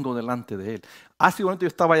oración vengo delante de Él. Hace un momento yo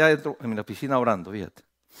estaba allá adentro en la piscina orando, fíjate.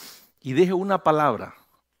 Y dije una palabra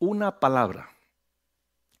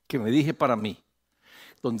que me dije para mí,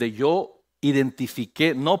 donde yo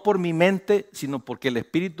identifiqué, no por mi mente, sino porque el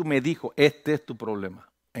Espíritu me dijo, este es tu problema,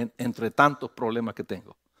 entre tantos problemas que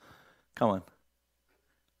tengo. Come on.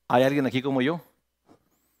 ¿Hay alguien aquí como yo?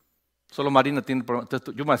 Solo Marina tiene problemas.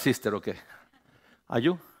 You my sister, okay. Are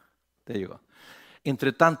you? There you go.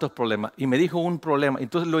 Entre tantos problemas. Y me dijo un problema.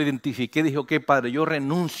 Entonces lo identifiqué. Dije, ok, Padre, yo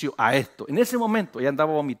renuncio a esto. En ese momento ya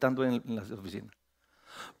andaba vomitando en la oficina.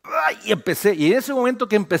 Y en ese momento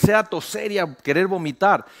que empecé a toser y a querer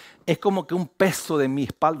vomitar, es como que un peso de mi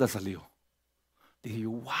espalda salió. Dije,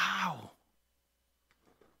 wow.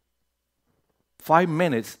 5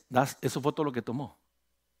 minutes, eso fue todo lo que tomó.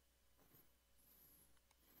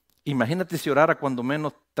 Imagínate si orara cuando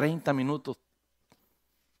menos 30 minutos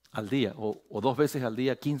al día o 2 veces al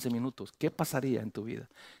día, 15 minutos, ¿qué pasaría en tu vida?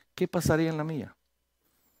 ¿Qué pasaría en la mía?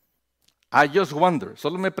 I just wonder,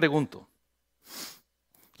 solo me pregunto.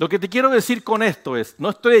 Lo que te quiero decir con esto es, no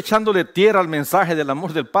estoy echándole tierra al mensaje del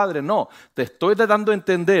amor del Padre, no. Te estoy dando a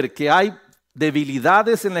entender que hay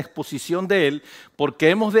debilidades en la exposición de Él porque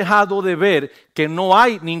hemos dejado de ver que no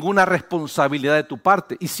hay ninguna responsabilidad de tu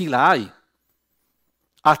parte, y sí la hay.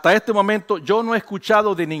 Hasta este momento yo no he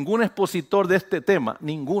escuchado de ningún expositor de este tema,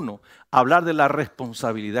 ninguno, hablar de la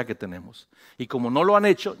responsabilidad que tenemos. Y como no lo han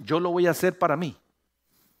hecho, yo lo voy a hacer para mí.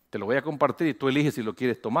 Te lo voy a compartir y tú eliges si lo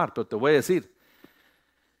quieres tomar, pero te voy a decir,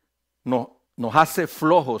 nos hace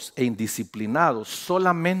flojos e indisciplinados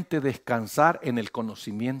solamente descansar en el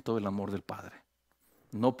conocimiento del amor del Padre.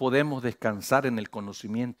 No podemos descansar en el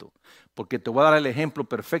conocimiento, porque te voy a dar el ejemplo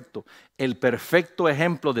perfecto, el perfecto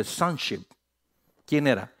ejemplo de sonship. ¿Quién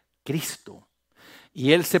era? Cristo.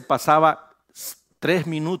 Y Él se pasaba 3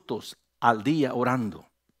 minutos al día orando.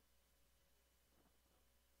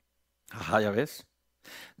 Ajá, ¿ya ves?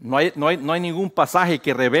 No hay ningún pasaje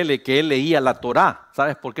que revele que Él leía la Torá.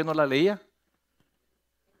 ¿Sabes por qué no la leía?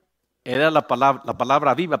 Era la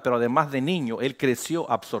palabra viva, pero además de niño, Él creció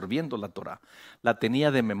absorbiendo la Torá. La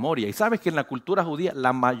tenía de memoria. Y sabes que en la cultura judía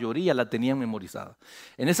la mayoría la tenían memorizada.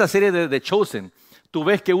 En esa serie de The Chosen, tú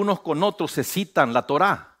ves que unos con otros se citan la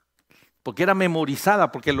Torá, porque era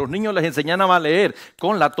memorizada, porque los niños les enseñaban a leer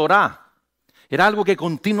con la Torá. Era algo que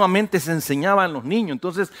continuamente se enseñaba en los niños,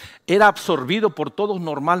 entonces era absorbido por todos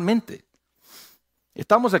normalmente.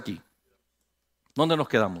 Estamos aquí. ¿Dónde nos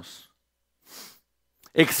quedamos?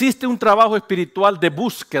 Existe un trabajo espiritual de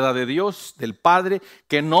búsqueda de Dios, del Padre,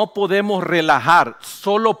 que no podemos relajar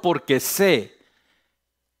solo porque sé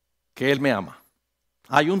que Él me ama.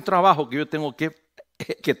 Hay un trabajo que yo tengo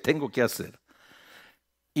que hacer.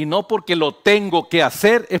 Y no porque lo tengo que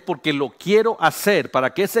hacer, es porque lo quiero hacer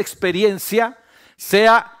para que esa experiencia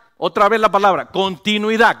sea, otra vez la palabra,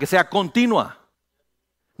 continuidad, que sea continua.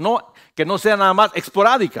 No, que no sea nada más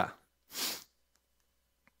esporádica.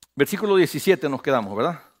 Versículo 17 nos quedamos,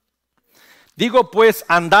 ¿verdad? Digo pues,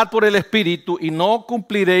 andad por el Espíritu y no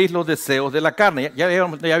cumpliréis los deseos de la carne. Ya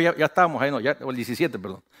estábamos ahí, no, ya, el 17,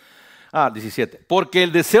 perdón. 17. Porque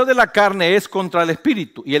el deseo de la carne es contra el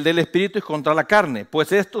Espíritu y el del Espíritu es contra la carne,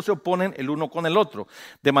 pues estos se oponen el uno con el otro,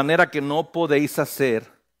 de manera que no podéis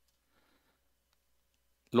hacer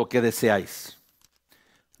lo que deseáis.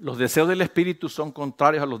 Los deseos del Espíritu son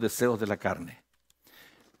contrarios a los deseos de la carne.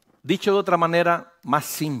 Dicho de otra manera más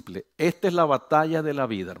simple, esta es la batalla de la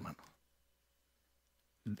vida, hermano.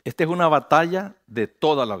 Esta es una batalla de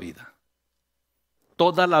toda la vida.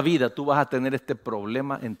 Toda la vida tú vas a tener este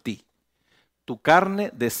problema en ti. Tu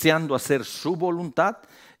carne deseando hacer su voluntad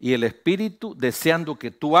y el Espíritu deseando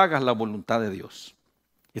que tú hagas la voluntad de Dios.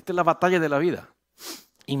 Esta es la batalla de la vida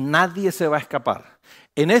y nadie se va a escapar.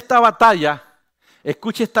 En esta batalla,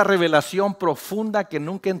 escucha esta revelación profunda que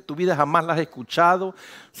nunca en tu vida jamás la has escuchado.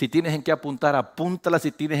 Si tienes en qué apuntar, apúntala.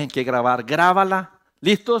 Si tienes en qué grabar, grábala.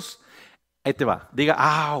 ¿Listos? Ahí te va.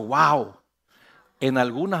 Diga, wow. En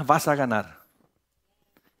algunas vas a ganar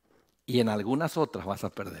y en algunas otras vas a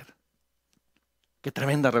perder. Qué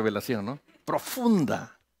tremenda revelación, ¿no?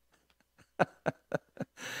 Profunda.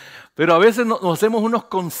 Pero a veces nos hacemos unos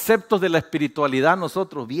conceptos de la espiritualidad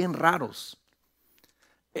nosotros bien raros.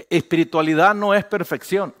 Espiritualidad no es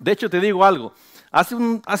perfección. De hecho, te digo algo. Hace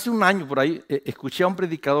un año por ahí escuché a un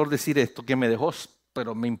predicador decir esto que me dejó,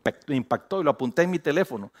 pero me impactó y lo apunté en mi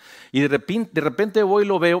teléfono. Y de repente voy y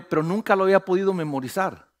lo veo, pero nunca lo había podido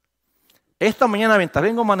memorizar. Esta mañana mientras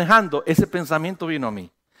vengo manejando, ese pensamiento vino a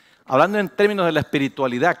mí. Hablando en términos de la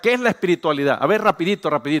espiritualidad. ¿Qué es la espiritualidad? A ver,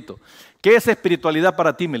 rapidito. ¿Qué es espiritualidad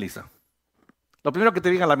para ti, Melissa? Lo primero que te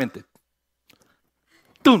venga a la mente.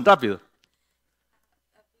 ¡Tum! Rápido.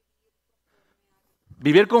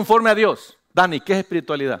 Vivir conforme a Dios. Dani, ¿qué es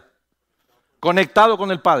espiritualidad? Conectado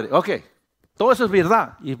con el Padre. Ok. Todo eso es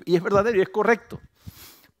verdad. Y es verdadero y es correcto.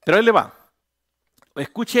 Pero ahí le va.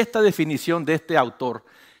 Escuche esta definición de este autor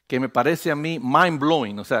que me parece a mí mind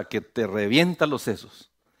blowing. O sea, que te revienta los sesos.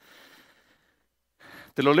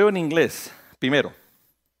 Te lo leo en inglés primero.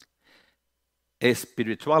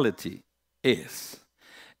 Spirituality is.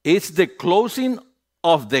 It's the closing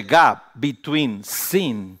of the gap between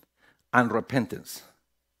sin and repentance.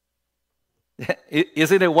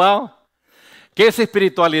 ¿Isn't it wow? ¿Qué es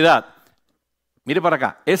espiritualidad? Mire para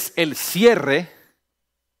acá. Es el cierre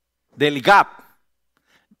del gap,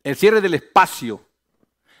 el cierre del espacio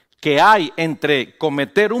que hay entre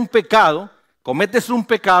cometer un pecado, cometes un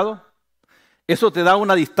pecado, eso te da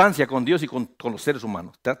una distancia con Dios y con los seres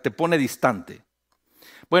humanos. Te pone distante.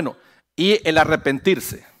 Bueno, y el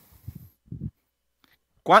arrepentirse.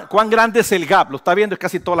 ¿Cuán grande es el gap? Lo está viendo, es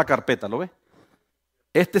casi toda la carpeta, ¿lo ve?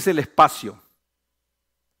 Este es el espacio.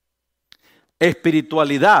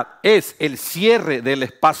 Espiritualidad es el cierre del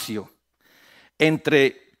espacio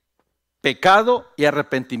entre pecado y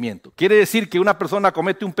arrepentimiento. Quiere decir que una persona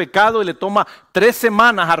comete un pecado y le toma 3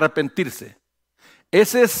 semanas arrepentirse.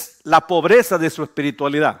 Esa es la pobreza de su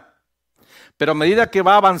espiritualidad. Pero a medida que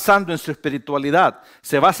va avanzando en su espiritualidad,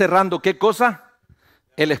 se va cerrando, ¿qué cosa?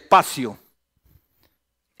 El espacio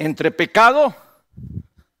entre pecado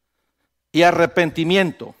y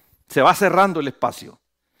arrepentimiento. Se va cerrando el espacio.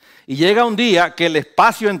 Y llega un día que el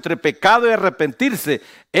espacio entre pecado y arrepentirse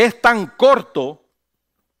es tan corto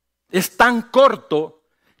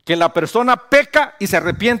que la persona peca y se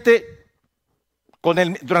arrepiente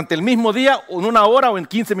durante el mismo día, en 1 hora o en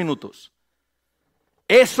 15 minutos.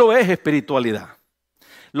 Eso es espiritualidad.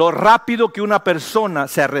 Lo rápido que una persona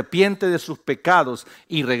se arrepiente de sus pecados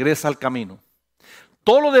y regresa al camino.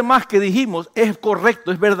 Todo lo demás que dijimos es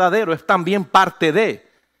correcto, es verdadero, es también parte de.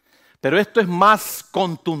 Pero esto es más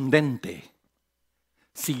contundente.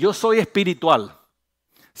 Si yo soy espiritual,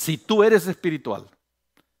 si tú eres espiritual,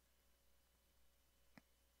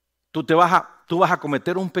 tú vas a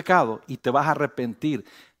cometer un pecado y te vas a arrepentir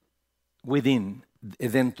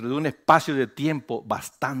dentro de un espacio de tiempo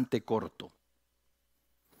bastante corto.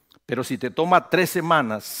 Pero si te toma 3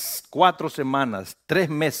 semanas, 4 semanas, 3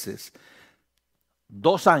 meses,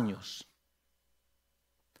 2 años,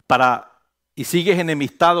 y sigues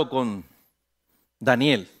enemistado con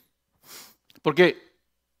Daniel, porque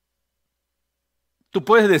tú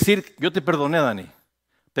puedes decir, yo te perdoné, Dani,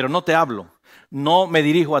 pero no te hablo, no me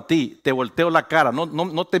dirijo a ti, te volteo la cara,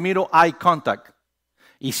 no te miro eye contact.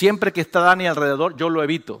 Y siempre que está Dani alrededor, yo lo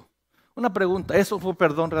evito. Una pregunta, ¿eso fue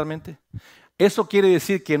perdón realmente? Eso quiere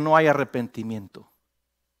decir que no hay arrepentimiento.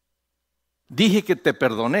 Dije que te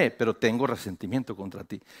perdoné, pero tengo resentimiento contra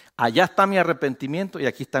ti. Allá está mi arrepentimiento y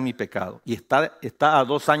aquí está mi pecado. Y está a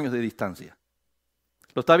 2 años de distancia.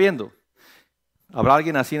 ¿Lo está viendo? ¿Habrá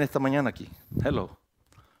alguien así en esta mañana aquí? Hello.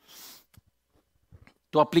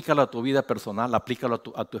 Tú aplícalo a tu vida personal, aplícalo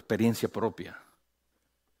a tu experiencia propia.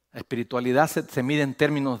 La espiritualidad se mide en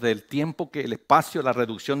términos del tiempo, el espacio, la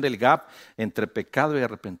reducción del gap entre pecado y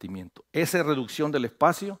arrepentimiento. Esa reducción del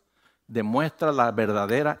espacio demuestra la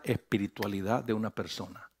verdadera espiritualidad de una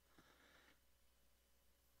persona.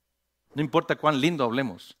 No importa cuán lindo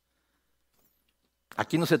hablemos.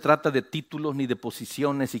 Aquí no se trata de títulos ni de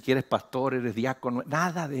posiciones, si quieres pastor, eres diácono,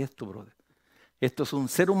 nada de esto, brother. Esto es un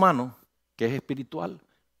ser humano que es espiritual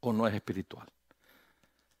o no es espiritual.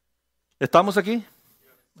 ¿Estamos aquí?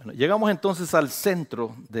 Bueno, llegamos entonces al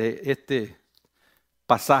centro de este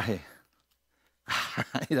pasaje.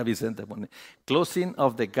 Mira, Vicente pone, closing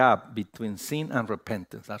of the gap between sin and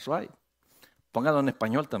repentance. That's right. Póngalo en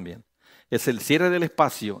español también. Es el cierre del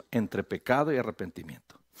espacio entre pecado y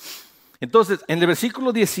arrepentimiento. Entonces, en el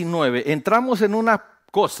versículo 19, entramos en una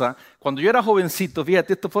cosa. Cuando yo era jovencito,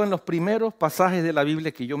 fíjate, estos fueron los primeros pasajes de la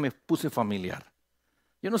Biblia que yo me puse familiar.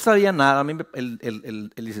 Yo no sabía nada. A mí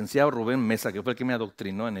el licenciado Rubén Mesa, que fue el que me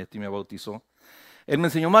adoctrinó en esto y me bautizó, él me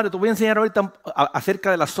enseñó, Mario, te voy a enseñar ahorita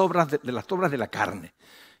acerca de las obras de la carne.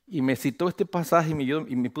 Y me citó este pasaje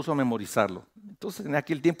y me puso a memorizarlo. Entonces, en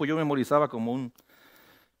aquel tiempo yo memorizaba como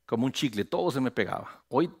un chicle, todo se me pegaba.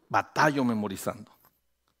 Hoy batallo memorizando,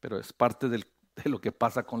 pero es parte de lo que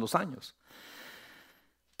pasa con los años.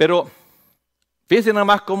 Pero fíjense nada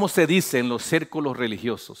más cómo se dice en los círculos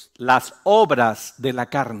religiosos, las obras de la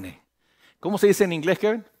carne. ¿Cómo se dice en inglés,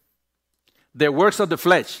 Kevin? The works of the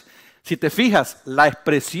flesh. Si te fijas, la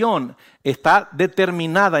expresión está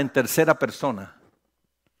determinada en tercera persona.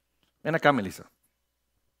 Ven acá, Melissa.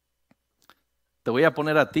 Te voy a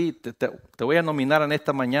poner a ti, te voy a nominar en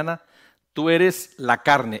esta mañana. Tú eres la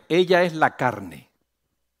carne, ella es la carne.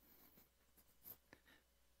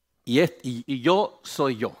 Y yo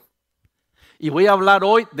soy yo. Y voy a hablar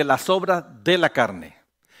hoy de las obras de la carne.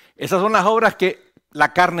 Esas son las obras que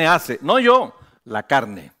la carne hace, no yo, la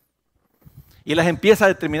carne. Y las empieza a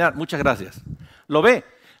determinar. Muchas gracias. ¿Lo ve?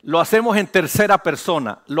 Lo hacemos en tercera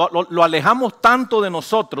persona. Lo alejamos tanto de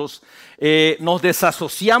nosotros, nos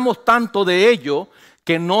desasociamos tanto de ello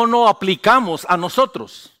que no nos aplicamos a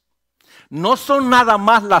nosotros. No son nada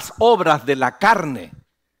más las obras de la carne.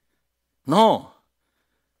 No.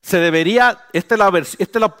 Se debería,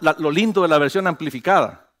 lo lindo de la versión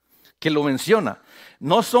amplificada, que lo menciona.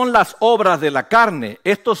 No son las obras de la carne,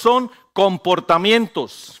 estos son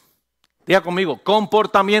comportamientos. Diga conmigo,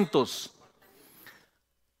 comportamientos,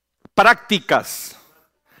 prácticas,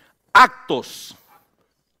 actos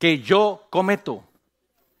que yo cometo,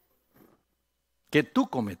 que tú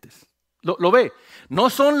cometes. Lo ve. No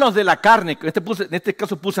son los de la carne. En este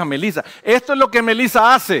caso puse a Melissa. Esto es lo que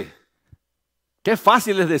Melissa hace. Qué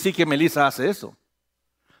fácil es decir que Melissa hace eso.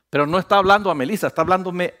 Pero no está hablando a Melissa, está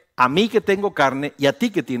hablándome a mí que tengo carne y a ti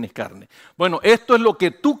que tienes carne. Bueno, esto es lo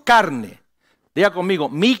que tu carne, diga conmigo,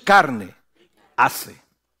 mi carne hace.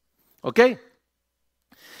 ¿Ok?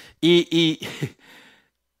 Y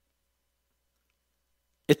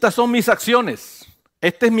estas son mis acciones.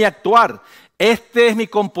 Este es mi actuar. Este es mi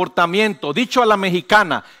comportamiento. Dicho a la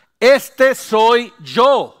mexicana, este soy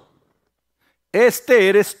yo. Este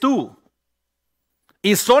eres tú.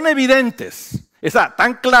 Y son evidentes,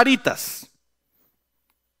 tan claritas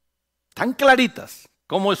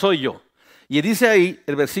como soy yo. Y dice ahí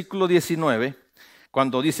el versículo 19,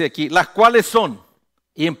 cuando dice aquí, las cuales son,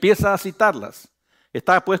 y empieza a citarlas.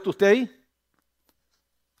 ¿Está puesto usted ahí?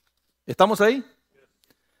 ¿Estamos ahí?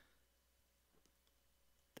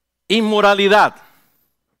 Inmoralidad.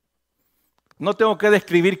 No tengo que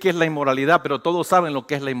describir qué es la inmoralidad, pero todos saben lo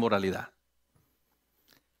que es la inmoralidad.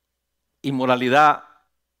 Inmoralidad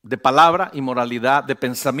de palabra, inmoralidad de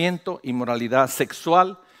pensamiento, inmoralidad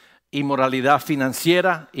sexual, inmoralidad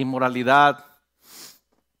financiera, inmoralidad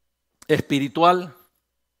espiritual.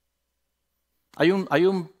 Hay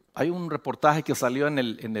un reportaje que salió en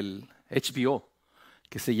el HBO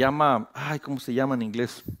que se llama, ¿cómo se llama en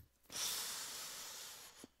inglés?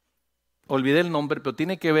 Olvidé el nombre, pero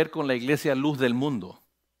tiene que ver con la iglesia Luz del Mundo.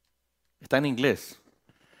 Está en inglés.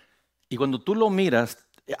 Y cuando tú lo miras,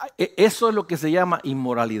 eso es lo que se llama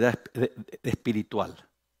inmoralidad espiritual.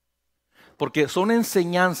 Porque son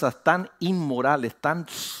enseñanzas tan inmorales, tan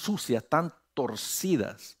sucias, tan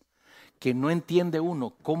torcidas, que no entiende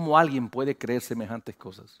uno cómo alguien puede creer semejantes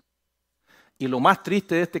cosas. Y lo más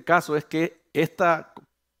triste de este caso es que esta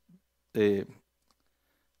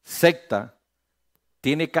secta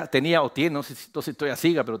tenía, no sé si estoy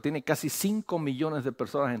así, pero tiene casi 5 millones de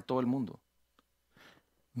personas en todo el mundo.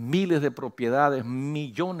 Miles de propiedades,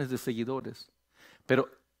 millones de seguidores. Pero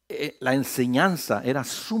la enseñanza era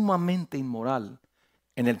sumamente inmoral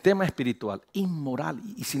en el tema espiritual, inmoral,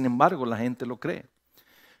 y sin embargo la gente lo cree.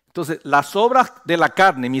 Entonces, las obras de la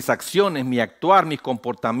carne, mis acciones, mi actuar, mis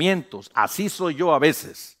comportamientos, así soy yo a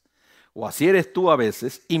veces, o así eres tú a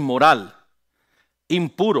veces, inmoral,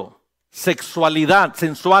 impuro, sexualidad,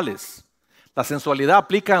 sensuales. La sensualidad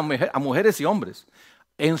aplica a mujeres y hombres.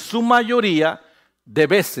 En su mayoría de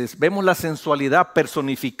veces vemos la sensualidad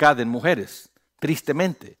personificada en mujeres,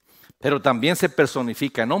 tristemente, pero también se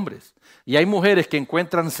personifica en hombres. Y hay mujeres que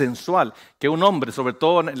encuentran sensual que un hombre, sobre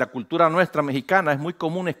todo en la cultura nuestra mexicana, es muy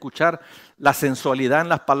común escuchar la sensualidad en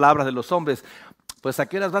las palabras de los hombres. Pues ¿a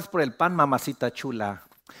qué horas vas por el pan, mamacita chula?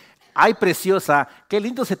 Ay, preciosa, qué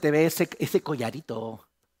lindo se te ve ese collarito.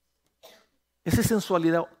 Esa es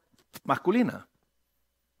sensualidad masculina.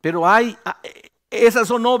 Pero esas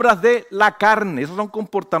son obras de la carne, esos son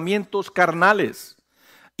comportamientos carnales.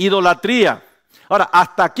 Idolatría. Ahora,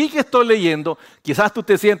 hasta aquí que estoy leyendo, quizás tú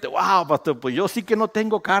te sientes, wow, pastor, pues yo sí que no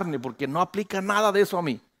tengo carne porque no aplica nada de eso a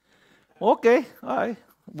mí. Ok,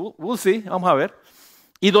 we'll see, vamos a ver.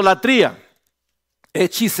 Idolatría,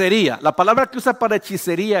 hechicería. La palabra que usa para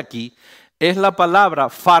hechicería aquí es la palabra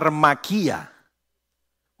farmaquía,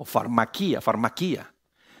 o farmaquía,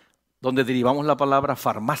 donde derivamos la palabra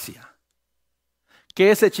farmacia.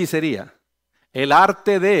 ¿Qué es hechicería? El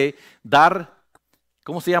arte de dar,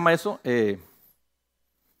 ¿cómo se llama eso?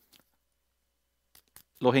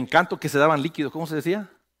 Los encantos que se daban líquidos, ¿cómo se decía?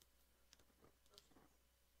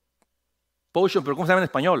 Potion, pero ¿cómo se llama en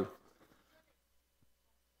español?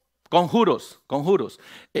 Conjuros.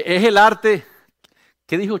 Es el arte,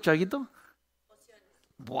 ¿qué dijo Chaguito?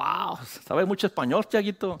 Wow, sabe mucho español,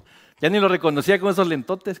 Chaguito. Ya ni lo reconocía con esos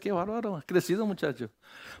lentotes, qué bárbaro, ha crecido muchacho.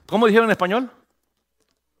 ¿Cómo dijeron en español?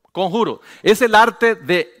 Conjuro. Es el arte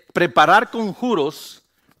de preparar conjuros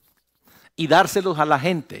y dárselos a la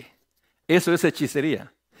gente. Eso es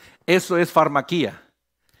hechicería. Eso es farmaquía.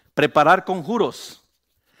 Preparar conjuros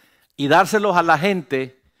y dárselos a la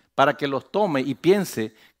gente para que los tome y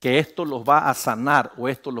piense que esto los va a sanar o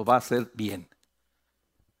esto los va a hacer bien.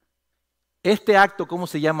 Este acto, ¿cómo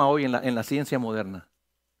se llama hoy en la ciencia moderna?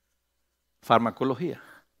 Farmacología.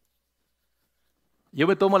 Yo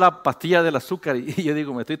me tomo la pastilla del azúcar y yo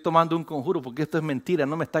digo, me estoy tomando un conjuro porque esto es mentira,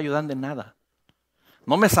 no me está ayudando en nada.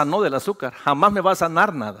 No me sanó del azúcar, jamás me va a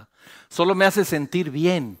sanar nada. Solo me hace sentir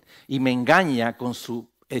bien y me engaña con su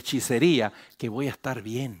hechicería que voy a estar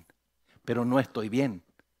bien, pero no estoy bien.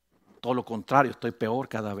 Todo lo contrario, estoy peor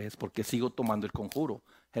cada vez porque sigo tomando el conjuro.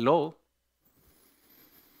 Hello.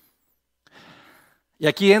 Y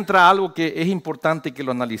aquí entra algo que es importante que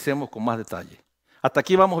lo analicemos con más detalle. ¿Hasta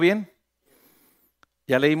aquí vamos bien?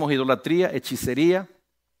 Ya leímos idolatría, hechicería.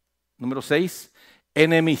 Número 6,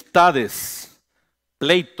 enemistades,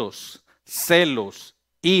 pleitos, celos,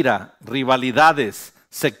 ira, rivalidades,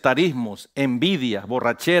 sectarismos, envidias,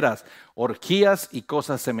 borracheras, orgías y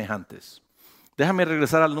cosas semejantes. Déjame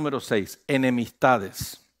regresar al número 6,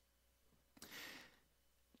 enemistades.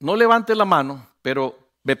 No levante la mano, pero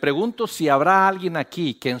me pregunto si habrá alguien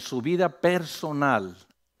aquí que en su vida personal,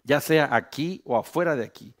 ya sea aquí o afuera de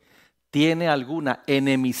aquí, tiene alguna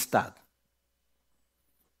enemistad.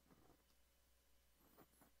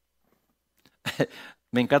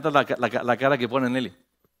 Me encanta la cara que pone Nelly.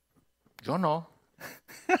 Yo no.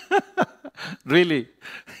 Really.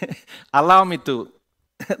 Allow me to.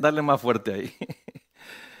 Dale más fuerte ahí.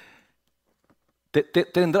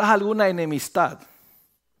 ¿Tendrás alguna enemistad?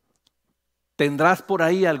 ¿Tendrás por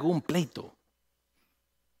ahí algún pleito?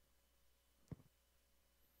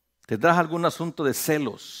 ¿Tendrás algún asunto de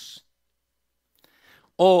celos?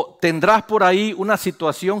 ¿O tendrás por ahí una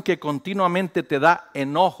situación que continuamente te da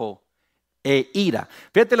enojo e ira?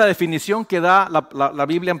 Fíjate la definición que da la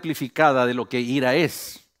Biblia amplificada de lo que ira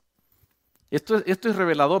es. Esto es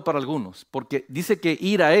revelador para algunos, porque dice que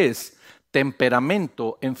ira es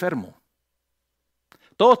temperamento enfermo.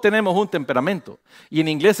 Todos tenemos un temperamento. Y en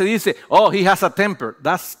inglés se dice, oh, he has a temper.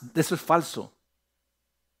 Eso es falso.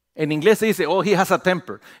 En inglés se dice, oh, he has a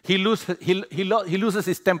temper. He loses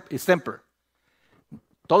his temper.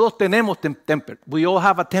 Todos tenemos temper. We all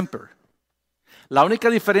have a temper. La única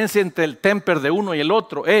diferencia entre el temper de uno y el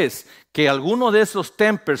otro es que algunos de esos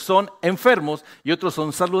tempers son enfermos y otros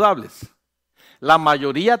son saludables. La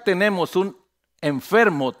mayoría tenemos un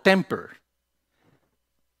enfermo temper.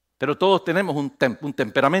 Pero todos tenemos un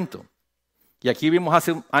temperamento. Y aquí vimos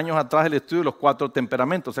hace años atrás el estudio de los 4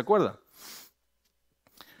 temperamentos, ¿se acuerdan?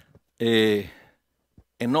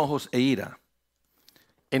 Enojos e ira.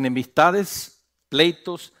 Enemistades,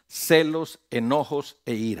 pleitos, celos, enojos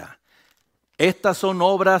e ira. Estas son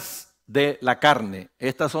obras de la carne.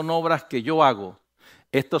 Estas son obras que yo hago.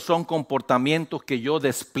 Estos son comportamientos que yo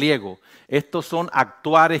despliego. Estos son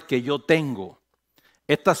actuares que yo tengo.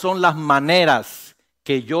 Estas son las maneras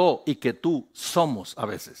que yo y que tú somos a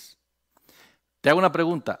veces. Te hago una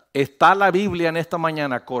pregunta. ¿Está la Biblia en esta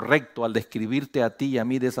mañana correcto al describirte a ti y a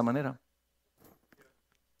mí de esa manera?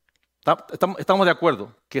 Estamos de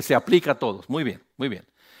acuerdo que se aplica a todos. Muy bien, muy bien.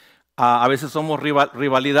 A veces somos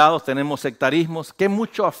rivalidades, tenemos sectarismos. ¿Qué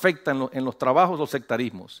mucho afecta en los trabajos los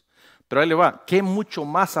sectarismos? Pero ahí le va. ¿Qué mucho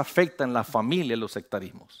más afecta en la familia los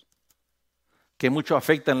sectarismos? ¿Qué mucho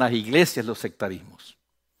afecta en las iglesias los sectarismos?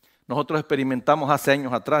 Nosotros experimentamos hace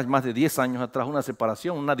años atrás, más de 10 años atrás, una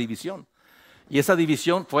separación, una división. Y esa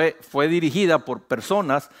división fue dirigida por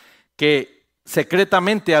personas que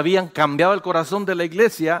secretamente habían cambiado el corazón de la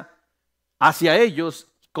iglesia hacia ellos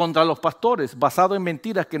contra los pastores, basado en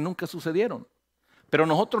mentiras que nunca sucedieron. Pero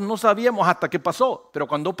nosotros no sabíamos hasta qué pasó, pero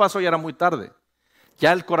cuando pasó ya era muy tarde.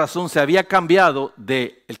 Ya el corazón se había cambiado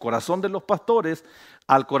del corazón de los pastores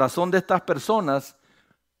al corazón de estas personas.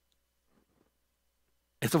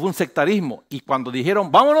 Eso fue un sectarismo. Y cuando dijeron,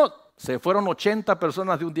 vámonos, se fueron 80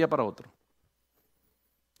 personas de un día para otro.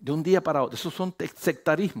 De un día para otro. Esos son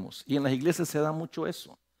sectarismos. Y en las iglesias se da mucho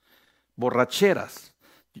eso. Borracheras.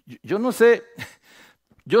 Yo no sé,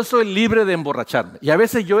 yo soy libre de emborracharme. Y a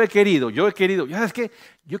veces yo he querido, ¿sabes qué?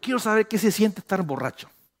 Yo quiero saber qué se siente estar borracho.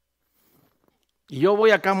 Y yo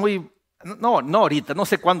voy acá no ahorita, no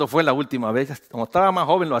sé cuándo fue la última vez. Cuando estaba más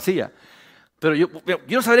joven lo hacía. Pero yo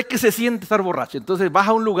quiero saber qué se siente estar borracho. Entonces vas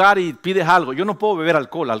a un lugar y pides algo. Yo no puedo beber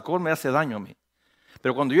alcohol me hace daño a mí.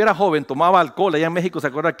 Pero cuando yo era joven tomaba alcohol. Allá en México se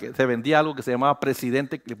acuerda que se vendía algo que se llamaba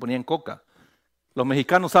Presidente, que le ponían coca. Los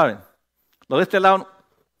mexicanos saben. Los de este lado,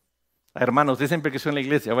 hermanos, dicen siempre que soy en la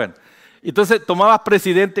iglesia. Bueno, entonces tomaba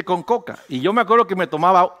Presidente con coca. Y yo me acuerdo que me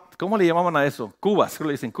tomaba, ¿cómo le llamaban a eso? Cubas, creo que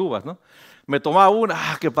le dicen cubas, ¿no? Me tomaba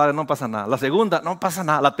una, qué padre, no pasa nada. La segunda, no pasa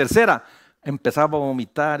nada. La tercera, empezaba a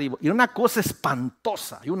vomitar y una cosa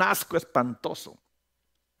espantosa y un asco espantoso.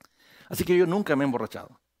 Así que yo nunca me he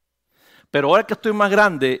emborrachado. Pero ahora que estoy más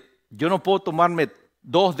grande, yo no puedo tomarme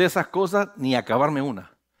 2 de esas cosas ni acabarme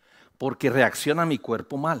una, porque reacciona mi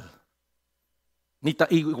cuerpo mal.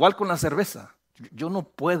 Igual con la cerveza. Yo no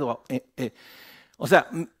puedo. O sea,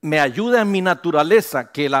 me ayuda en mi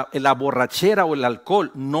naturaleza que la borrachera o el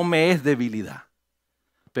alcohol no me es debilidad.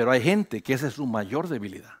 Pero hay gente que esa es su mayor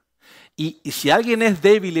debilidad. Y si alguien es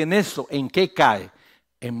débil en eso, ¿en qué cae?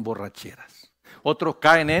 En borracheras. Otros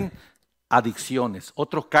caen en adicciones.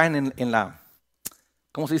 Otros caen en la,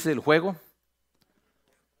 ¿cómo se dice el juego?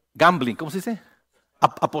 Gambling, ¿cómo se dice?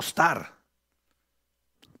 Apostar.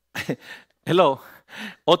 Hello.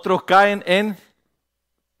 Otros caen en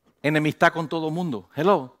Enemistad con todo mundo.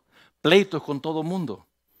 Hello. Pleitos con todo mundo.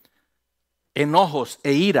 Enojos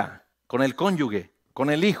e ira con el cónyuge, con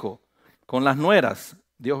el hijo, con las nueras.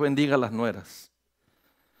 Dios bendiga a las nueras.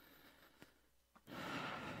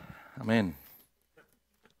 Amén.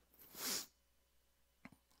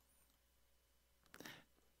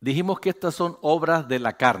 Dijimos que estas son obras de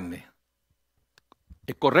la carne.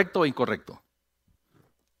 ¿Es correcto o incorrecto?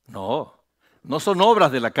 No, no son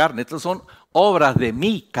obras de la carne. Estas son obras de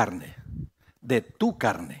mi carne, de tu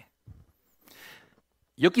carne.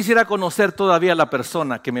 Yo quisiera conocer todavía a la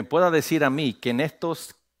persona que me pueda decir a mí que en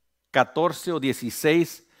estos 14 o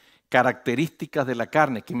 16 características de la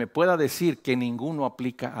carne, que me pueda decir que ninguno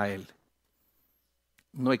aplica a él.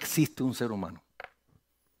 No existe un ser humano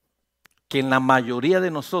que en la mayoría de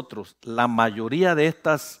nosotros, la mayoría de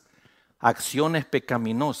estas acciones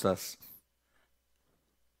pecaminosas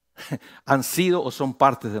han sido o son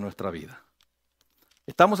partes de nuestra vida.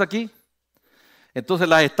 ¿Estamos aquí? Entonces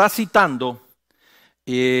las está citando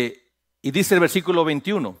y dice el versículo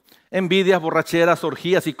 21, envidias, borracheras,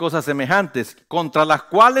 orgías y cosas semejantes, contra las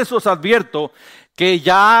cuales os advierto que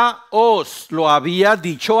ya os lo había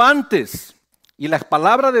dicho antes. Y la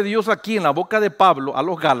palabra de Dios aquí en la boca de Pablo a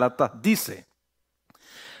los Gálatas dice,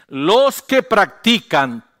 los que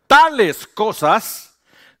practican tales cosas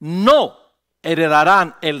no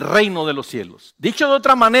heredarán el reino de los cielos. Dicho de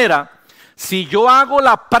otra manera, si yo hago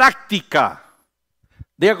la práctica,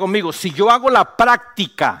 diga conmigo, si yo hago la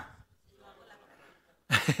práctica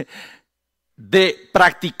de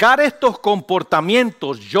practicar estos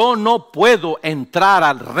comportamientos, yo no puedo entrar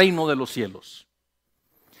al reino de los cielos.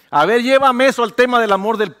 A ver, llévame eso al tema del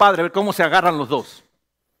amor del Padre, a ver cómo se agarran los dos.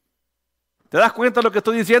 ¿Te das cuenta de lo que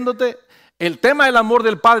estoy diciéndote? El tema del amor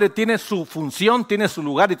del Padre tiene su función, tiene su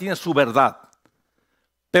lugar y tiene su verdad.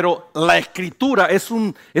 Pero la Escritura es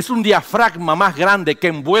un diafragma más grande que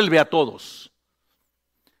envuelve a todos.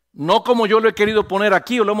 No como yo lo he querido poner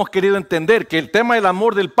aquí o lo hemos querido entender, que el tema del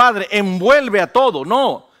amor del Padre envuelve a todo.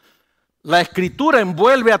 No, la Escritura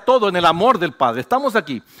envuelve a todo en el amor del Padre. Estamos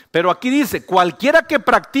aquí. Pero aquí dice, cualquiera que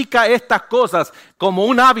practica estas cosas como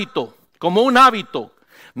un hábito.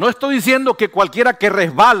 No estoy diciendo que cualquiera que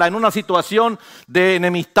resbala en una situación de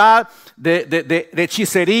enemistad, de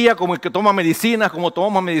hechicería, como el que toma medicinas, como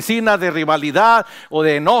tomamos medicinas, de rivalidad o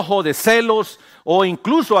de enojo, de celos, o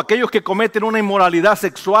incluso aquellos que cometen una inmoralidad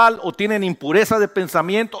sexual o tienen impureza de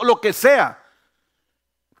pensamiento, o lo que sea.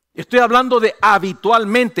 Estoy hablando de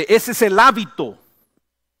habitualmente, ese es el hábito.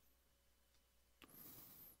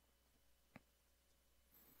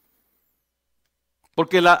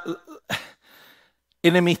 Porque la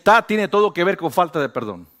enemistad tiene todo que ver con falta de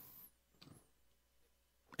perdón.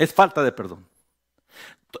 Es falta de perdón.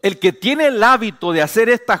 El que tiene el hábito de hacer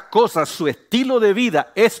estas cosas, su estilo de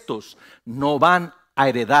vida, estos no van a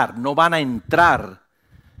heredar, no van a entrar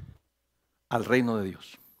al reino de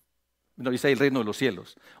Dios. No dice ahí el reino de los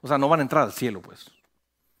cielos. O sea, no van a entrar al cielo, pues.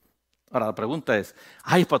 Ahora la pregunta es,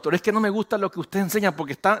 ay, pastor, es que no me gusta lo que usted enseña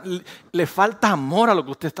porque le falta amor a lo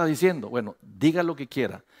que usted está diciendo. Bueno, diga lo que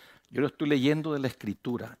quiera. Yo lo estoy leyendo de la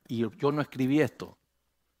Escritura y yo no escribí esto.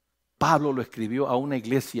 Pablo lo escribió a una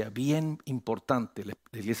iglesia bien importante, la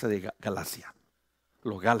iglesia de Galacia,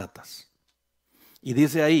 los Gálatas. Y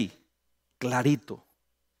dice ahí, clarito,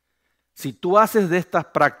 si tú haces de estas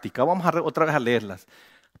prácticas, vamos otra vez a leerlas,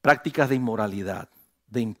 prácticas de inmoralidad,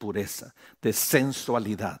 de impureza, de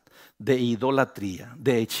sensualidad, de idolatría,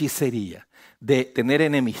 de hechicería, de tener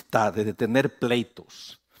enemistades, de tener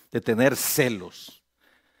pleitos, de tener celos,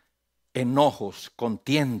 enojos,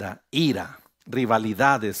 contienda, ira,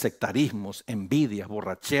 rivalidades, sectarismos, envidias,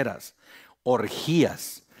 borracheras,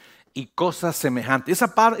 orgías y cosas semejantes.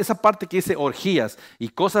 Esa parte que dice orgías y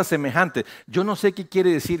cosas semejantes, yo no sé qué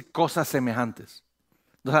quiere decir cosas semejantes.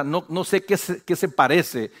 O sea, no sé qué se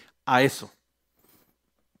parece a eso.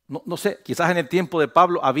 No sé, quizás en el tiempo de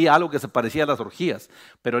Pablo había algo que se parecía a las orgías,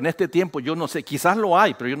 pero en este tiempo yo no sé, quizás lo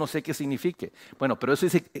hay, pero yo no sé qué signifique. Bueno, pero eso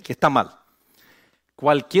dice que está mal.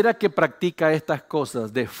 Cualquiera que practica estas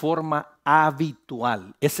cosas de forma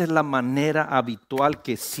habitual, esa es la manera habitual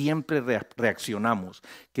que siempre reaccionamos,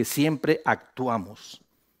 que siempre actuamos.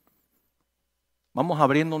 Vamos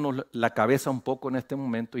abriéndonos la cabeza un poco en este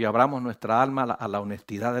momento y abramos nuestra alma a la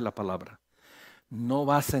honestidad de la palabra. No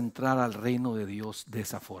vas a entrar al reino de Dios de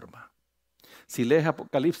esa forma. Si lees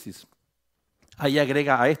Apocalipsis, ahí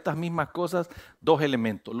agrega a estas mismas cosas dos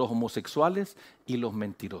elementos, los homosexuales y los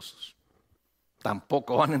mentirosos.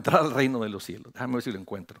 Tampoco van a entrar al reino de los cielos. Déjame ver si lo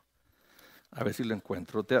encuentro. A ver si lo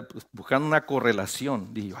encuentro. Buscando una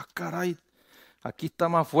correlación. Digo, caray, aquí está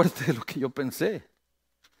más fuerte de lo que yo pensé.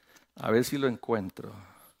 A ver si lo encuentro.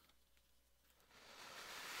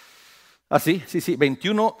 Sí,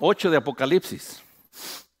 21:8 de Apocalipsis.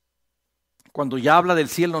 Cuando ya habla del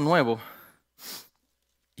cielo nuevo.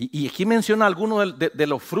 Y aquí menciona algunos de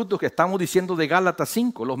los frutos que estamos diciendo de Gálatas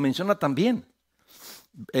 5. Los menciona también.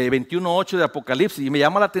 21:8 de Apocalipsis. Y me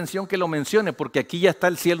llama la atención que lo mencione porque aquí ya está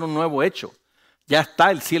el cielo nuevo hecho. Ya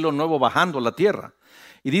está el cielo nuevo bajando a la tierra.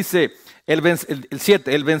 Y dice el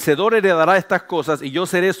 7, el vencedor heredará estas cosas y yo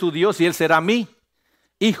seré su Dios y él será mi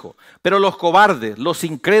hijo. Pero los cobardes, los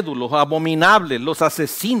incrédulos, los abominables, los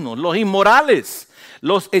asesinos, los inmorales,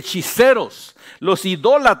 los hechiceros, los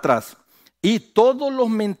idólatras y todos los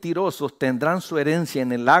mentirosos tendrán su herencia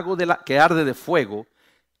en el lago que arde de fuego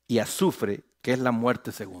y azufre, que es la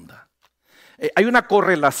muerte segunda. Hay una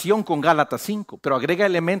correlación con Gálatas 5, pero agrega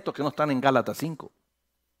elementos que no están en Gálatas 5.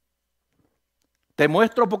 Te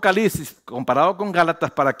muestro Apocalipsis comparado con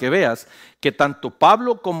Gálatas para que veas que tanto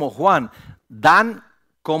Pablo como Juan dan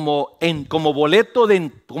como boleto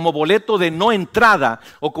de no entrada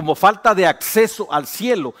o como falta de acceso al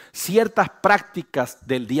cielo ciertas prácticas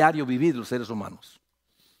del diario vivir de los seres humanos.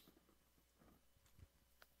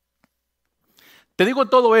 Te digo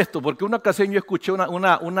todo esto porque una ocasión yo escuché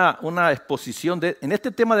una exposición en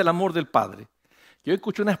este tema del amor del Padre. Yo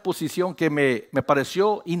escuché una exposición que me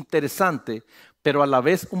pareció interesante, pero a la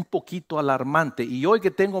vez un poquito alarmante. Y hoy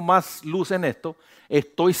que tengo más luz en esto,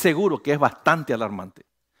 estoy seguro que es bastante alarmante.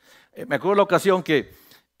 Me acuerdo la ocasión que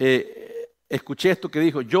escuché esto que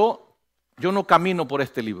dijo, yo no camino por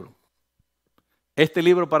este libro. Este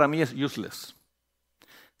libro para mí es useless.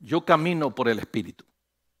 Yo camino por el Espíritu.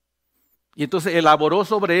 Y entonces elaboró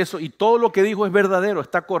sobre eso y todo lo que dijo es verdadero,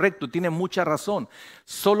 está correcto, tiene mucha razón.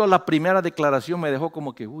 Solo la primera declaración me dejó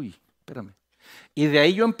como que, espérame. Y de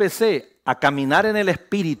ahí yo empecé a caminar en el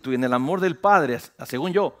Espíritu y en el amor del Padre,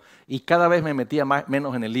 según yo, y cada vez me metía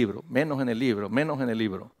menos en el libro, menos en el libro, menos en el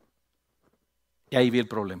libro. Y ahí vi el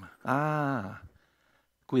problema.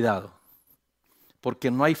 Cuidado, porque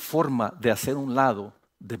no hay forma de hacer un lado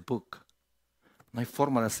the book. No hay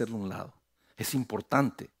forma de hacerlo un lado. Es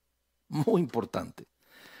importante. Muy importante.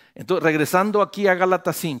 Entonces, regresando aquí a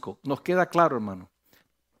Gálatas 5, nos queda claro, hermano,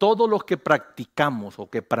 todos los que practicamos o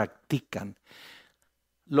que practican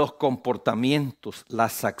los comportamientos,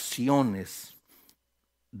 las acciones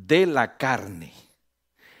de la carne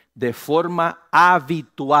de forma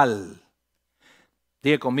habitual,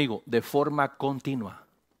 diga conmigo, de forma continua,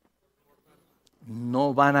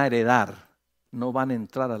 no van a heredar, no van a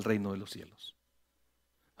entrar al reino de los cielos.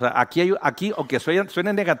 O sea, aquí, aunque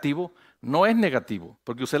suene negativo, no es negativo,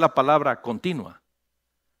 porque usé la palabra continua.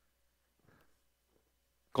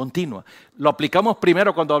 Continua. Lo aplicamos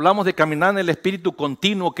primero cuando hablamos de caminar en el Espíritu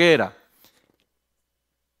continuo, ¿qué era?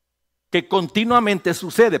 Que continuamente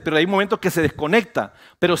sucede, pero hay momentos que se desconecta,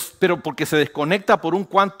 pero porque se desconecta por unos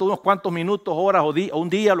cuantos minutos, horas o un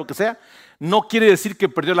día, lo que sea, no quiere decir que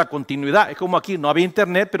perdió la continuidad. Es como aquí, no había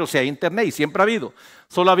internet, pero sí hay internet y siempre ha habido.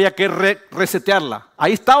 Solo había que resetearla.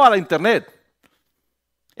 Ahí estaba la internet,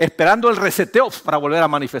 esperando el reseteo para volver a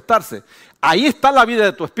manifestarse. Ahí está la vida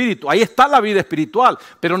de tu espíritu, ahí está la vida espiritual,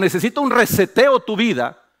 pero necesita un reseteo tu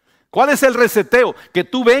vida. ¿Cuál es el reseteo? Que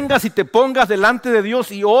tú vengas y te pongas delante de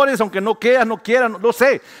Dios y ores, aunque no quieras, no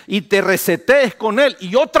sé, y te resetees con Él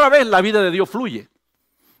y otra vez la vida de Dios fluye.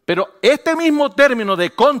 Pero este mismo término de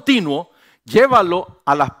continuo, llévalo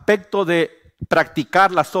al aspecto de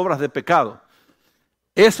practicar las obras de pecado.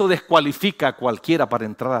 Eso descualifica a cualquiera para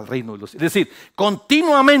entrar al reino de los cielos. Es decir,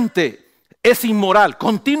 continuamente es inmoral,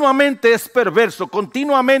 continuamente es perverso,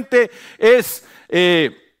 continuamente es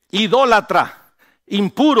idólatra,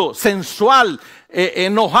 impuro, sensual,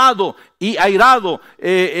 enojado y airado,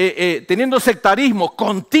 teniendo sectarismo.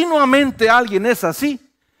 Continuamente alguien es así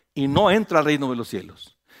y no entra al reino de los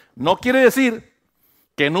cielos. No quiere decir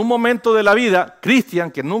que en un momento de la vida,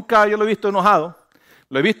 Cristian, que nunca yo lo he visto enojado,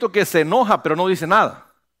 lo he visto que se enoja pero no dice nada.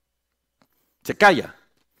 Se calla.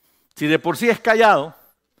 Si de por sí es callado,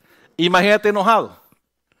 imagínate enojado.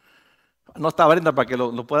 No está Brenda para que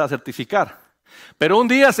lo pueda certificar. Pero un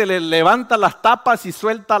día se le levanta las tapas y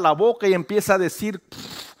suelta la boca y empieza a decir,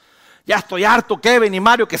 ya estoy harto, Kevin y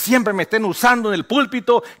Mario, que siempre me estén usando en el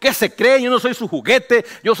púlpito. ¿Qué se creen? Yo no soy su juguete,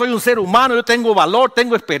 yo soy un ser humano, yo tengo valor,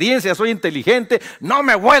 tengo experiencia, soy inteligente. No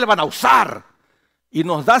me vuelvan a usar. Y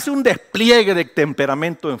nos hace un despliegue de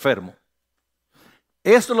temperamento enfermo.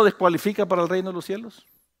 ¿Eso lo descualifica para el reino de los cielos?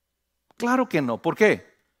 Claro que no. ¿Por qué?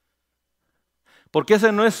 Porque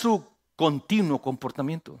ese no es su continuo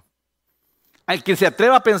comportamiento. Al que se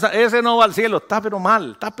atreva a pensar, ese no va al cielo, está pero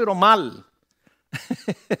mal, está pero mal.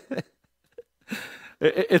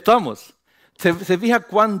 Estamos. ¿Se fija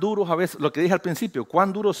cuán duros a veces, lo que dije al principio,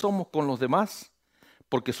 cuán duros somos con los demás?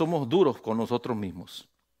 Porque somos duros con nosotros mismos.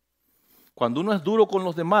 Cuando uno es duro con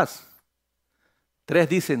los demás, 3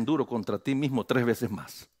 dicen duro contra ti mismo 3 veces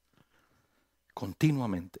más.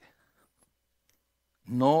 Continuamente.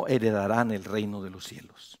 No heredarán el reino de los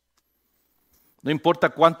cielos. No importa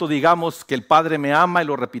cuánto digamos que el Padre me ama y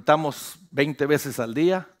lo repitamos 20 veces al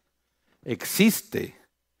día,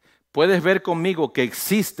 puedes ver conmigo que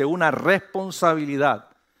existe una responsabilidad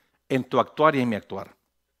en tu actuar y en mi actuar.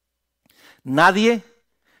 Nadie,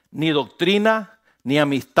 ni doctrina, ni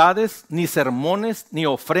amistades, ni sermones, ni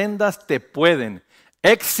ofrendas te pueden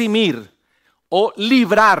eximir o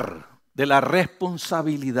librar de la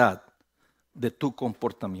responsabilidad de tu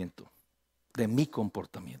comportamiento, de mi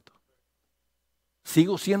comportamiento.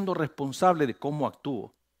 Sigo siendo responsable de cómo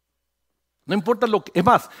actúo. No importa lo que... Es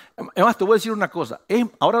más, te voy a decir una cosa.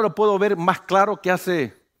 Ahora lo puedo ver más claro que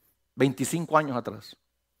hace 25 años atrás.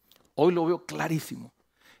 Hoy lo veo clarísimo.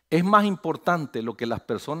 Es más importante lo que las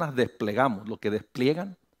personas desplegamos, lo que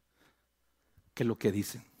despliegan, que lo que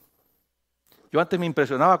dicen. Yo antes me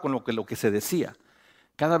impresionaba con lo que se decía.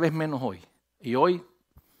 Cada vez menos hoy. Y hoy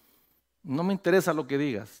no me interesa lo que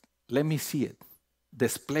digas. Let me see it.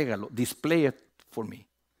 Desplégalo. Display it for me.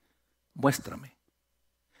 Muéstrame.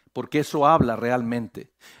 Porque eso habla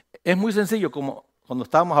realmente. Es muy sencillo, como cuando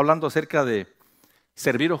estábamos hablando acerca de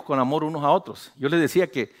serviros con amor unos a otros. Yo les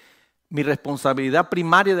decía que mi responsabilidad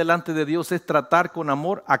primaria delante de Dios es tratar con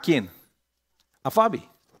amor ¿a quién? A Fabi.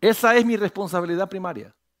 Esa es mi responsabilidad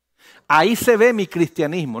primaria. Ahí se ve mi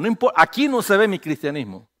cristianismo. No importa, aquí no se ve mi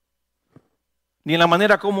cristianismo. Ni en la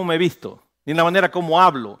manera como me visto, ni en la manera como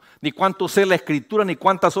hablo, ni cuánto sé la escritura, ni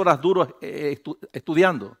cuántas horas duro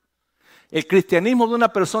estudiando. El cristianismo de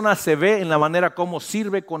una persona se ve en la manera como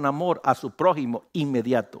sirve con amor a su prójimo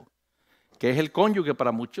inmediato, que es el cónyuge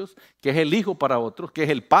para muchos, que es el hijo para otros, que es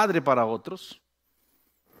el padre para otros,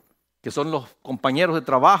 que son los compañeros de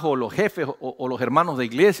trabajo, o los jefes, o los hermanos de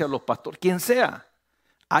iglesia, o los pastores, quien sea.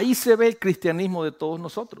 Ahí se ve el cristianismo de todos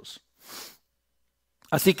nosotros.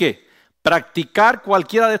 Así que practicar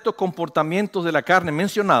cualquiera de estos comportamientos de la carne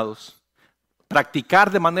mencionados, practicar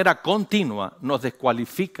de manera continua, nos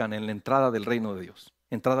descualifican en la entrada del reino de Dios,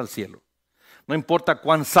 entrada al cielo. No importa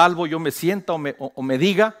cuán salvo yo me sienta o me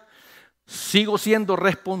diga, sigo siendo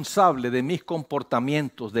responsable de mis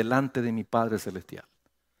comportamientos delante de mi Padre Celestial.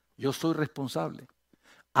 Yo soy responsable.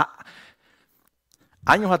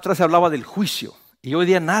 Años atrás se hablaba del juicio y hoy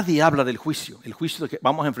día nadie habla del juicio, el juicio que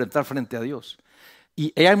vamos a enfrentar frente a Dios.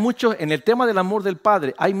 Y hay muchos, en el tema del amor del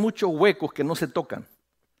Padre, hay muchos huecos que no se tocan.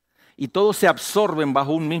 Y todos se absorben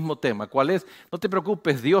bajo un mismo tema. ¿Cuál es? No te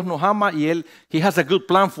preocupes, Dios nos ama y He has a good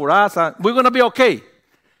plan for us. We're going to be okay.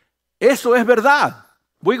 Eso es verdad.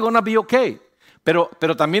 We're going to be okay.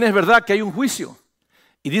 Pero también es verdad que hay un juicio.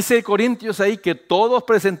 Y dice Corintios ahí que todos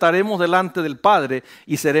presentaremos delante del Padre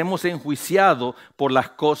y seremos enjuiciados por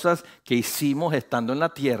las cosas que hicimos estando en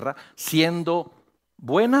la tierra, siendo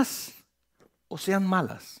buenas o sean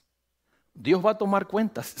malas. Dios va a tomar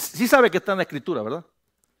cuentas. Sí sabe que está en la Escritura, ¿verdad?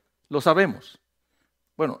 Lo sabemos.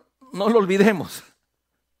 Bueno, no lo olvidemos.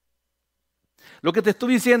 Lo que te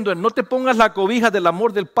estoy diciendo es no te pongas la cobija del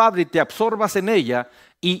amor del Padre y te absorbas en ella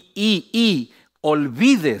y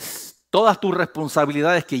olvides todas tus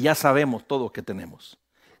responsabilidades que ya sabemos todos que tenemos.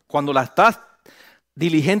 Cuando las estás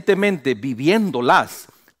diligentemente viviéndolas,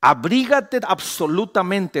 abrígate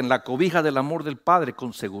absolutamente en la cobija del amor del Padre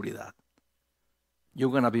con seguridad.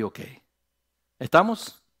 You're gonna be okay.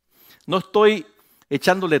 ¿Estamos? No estoy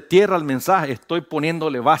echándole tierra al mensaje, estoy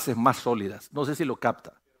poniéndole bases más sólidas. No sé si lo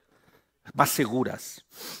capta. Más seguras.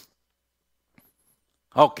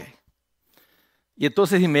 Ok. Y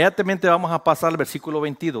entonces inmediatamente vamos a pasar al versículo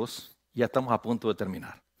 22. Ya estamos a punto de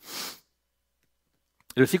terminar.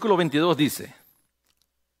 El versículo 22 dice: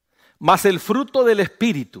 mas el fruto del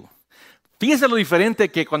Espíritu. Fíjense lo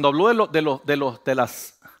diferente que cuando habló de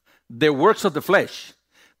las the works of the flesh,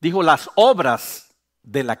 dijo las obras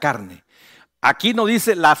de la carne. Aquí no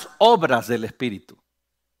dice las obras del Espíritu.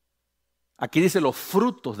 Aquí dice los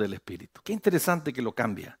frutos del Espíritu. Qué interesante que lo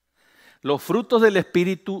cambia. Los frutos del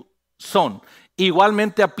Espíritu son,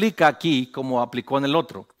 igualmente aplica aquí como aplicó en el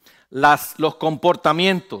otro, los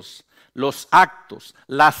comportamientos, los actos,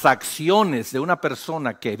 las acciones de una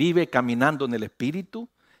persona que vive caminando en el Espíritu,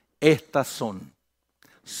 estas son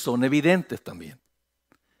evidentes también.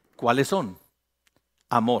 ¿Cuáles son?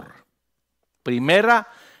 Amor. Primera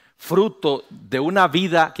fruto de una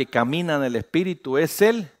vida que camina en el Espíritu es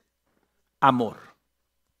el amor.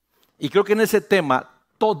 Y creo que en ese tema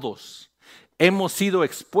todos hemos sido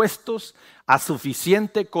expuestos a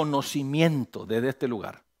suficiente conocimiento desde este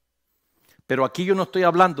lugar. Pero aquí yo no estoy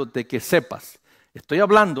hablando de que sepas. Estoy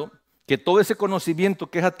hablando que todo ese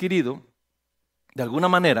conocimiento que has adquirido de alguna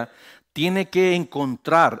manera, tiene que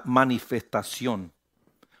encontrar manifestación,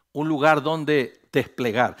 un lugar donde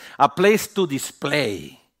desplegar. A place to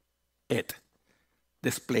display it.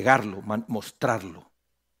 Desplegarlo, mostrarlo.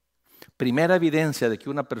 Primera evidencia de que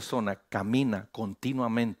una persona camina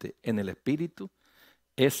continuamente en el Espíritu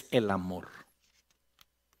es el amor.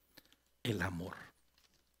 El amor.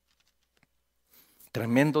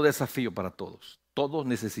 Tremendo desafío para todos. Todos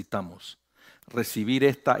necesitamos recibir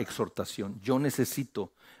esta exhortación. Yo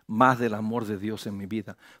necesito más del amor de Dios en mi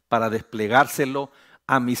vida para desplegárselo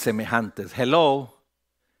a mis semejantes. Hello.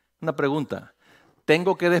 Una pregunta.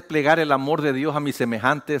 ¿Tengo que desplegar el amor de Dios a mis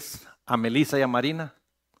semejantes, a Melissa y a Marina?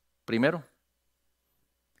 Primero.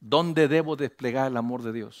 ¿Dónde debo desplegar el amor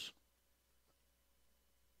de Dios?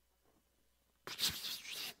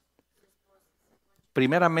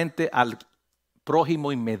 Primeramente al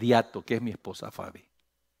prójimo inmediato, que es mi esposa Fabi.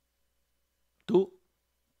 Tú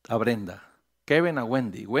a Brenda, Kevin a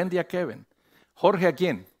Wendy, Wendy a Kevin, Jorge a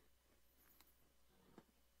quién?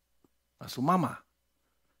 A su mamá,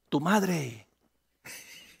 tu madre.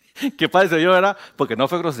 ¿Qué padre yo era? Porque no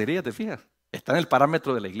fue grosería, ¿te fijas? Está en el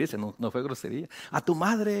parámetro de la iglesia, no fue grosería. A tu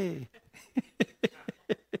madre.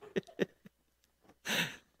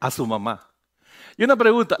 A su mamá. Y una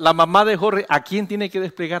pregunta, la mamá de Jorge, ¿a quién tiene que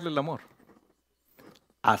desplegarle el amor?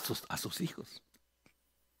 A sus hijos.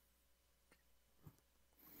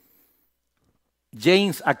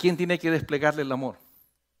 James, ¿a quién tiene que desplegarle el amor?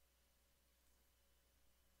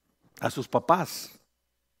 A sus papás.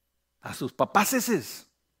 A sus papaceses.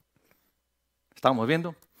 ¿Estamos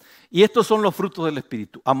viendo? Y estos son los frutos del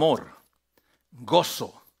Espíritu. Amor,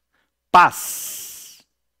 gozo, paz,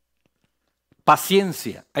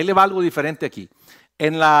 paciencia. Ahí le va algo diferente aquí.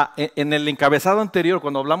 En el encabezado anterior,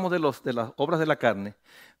 cuando hablamos de las obras de la carne,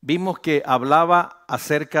 vimos que hablaba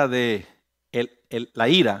acerca de la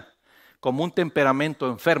ira como un temperamento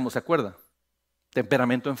enfermo, ¿se acuerda?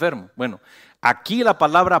 Temperamento enfermo. Bueno, aquí la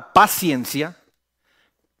palabra paciencia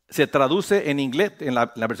se traduce en inglés, en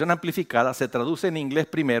la versión amplificada, se traduce en inglés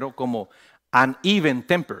primero como an even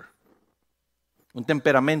temper, un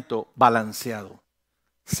temperamento balanceado,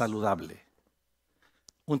 saludable.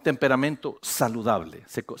 Un temperamento saludable,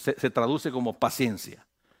 se traduce como paciencia,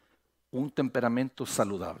 un temperamento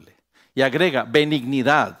saludable. Y agrega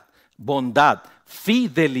benignidad, bondad,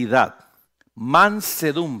 fidelidad,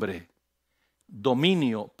 mansedumbre,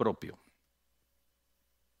 dominio propio.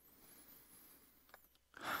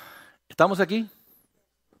 ¿Estamos aquí?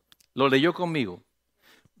 Lo leyó conmigo.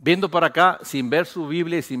 Viendo para acá, sin ver su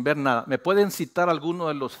Biblia y sin ver nada, ¿me pueden citar alguno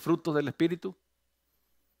de los frutos del Espíritu?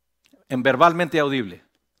 En verbalmente audible.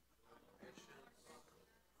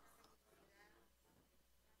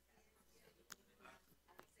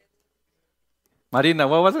 Marina,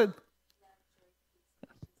 what was it?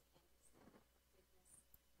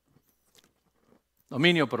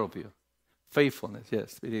 Dominio propio. Faithfulness,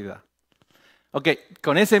 yes, fidelidad. Ok,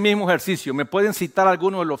 con ese mismo ejercicio, ¿me pueden citar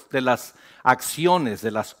algunos de las acciones,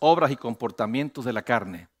 de las obras y comportamientos de la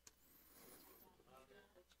carne?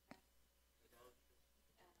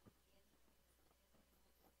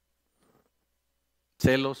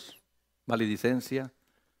 Celos, maledicencia,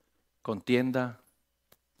 contienda.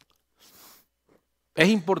 Es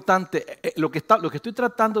importante, lo que estoy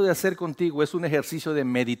tratando de hacer contigo es un ejercicio de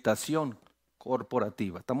meditación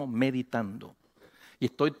corporativa. Estamos meditando. Y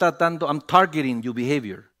estoy tratando, I'm targeting your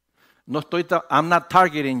behavior. I'm not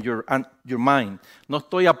targeting your mind. No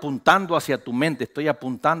estoy apuntando hacia tu mente, estoy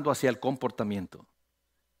apuntando hacia el comportamiento.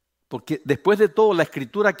 Porque después de todo, la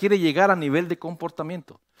Escritura quiere llegar a nivel de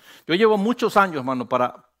comportamiento. Yo llevo muchos años, hermano,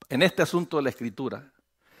 en este asunto de la Escritura.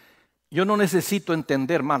 Yo no necesito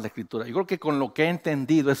entender más la Escritura. Yo creo que con lo que he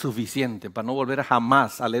entendido es suficiente para no volver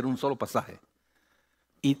jamás a leer un solo pasaje.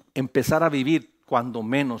 Y empezar a vivir cuando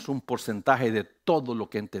menos un porcentaje de todo lo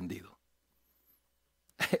que he entendido.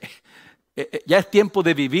 Ya es tiempo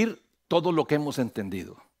de vivir todo lo que hemos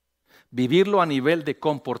entendido. Vivirlo a nivel de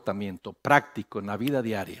comportamiento práctico en la vida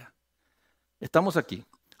diaria. Estamos aquí.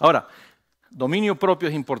 Ahora, dominio propio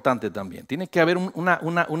es importante también. Tiene que haber una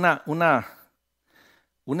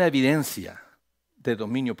evidencia de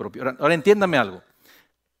dominio propio. Ahora entiéndame algo.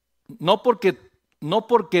 No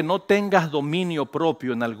porque no tengas dominio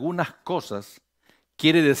propio en algunas cosas,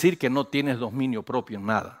 quiere decir que no tienes dominio propio en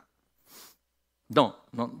nada. No,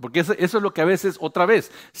 porque eso es lo que a veces, otra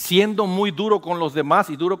vez, siendo muy duro con los demás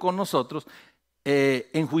y duro con nosotros,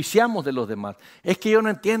 enjuiciamos de los demás. Es que yo no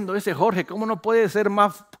entiendo ese Jorge, ¿cómo no puede ser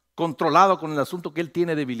más controlado con el asunto que él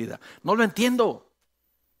tiene debilidad? No lo entiendo.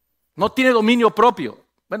 No tiene dominio propio.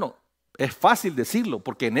 Bueno, es fácil decirlo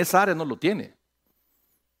porque en esa área no lo tiene.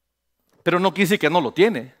 Pero no quiere decir que no lo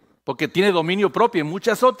tiene. porque tiene dominio propio en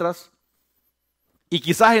muchas otras y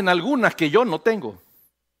quizás en algunas que yo no tengo.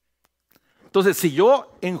 Entonces, si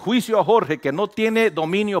yo enjuicio a Jorge que no tiene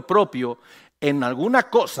dominio propio en alguna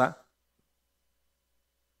cosa,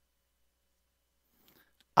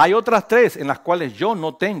 hay otras 3 en las cuales yo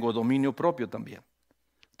no tengo dominio propio también.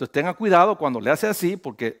 Entonces tenga cuidado cuando le hace así,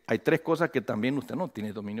 porque hay 3 cosas que también usted no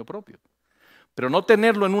tiene dominio propio. Pero no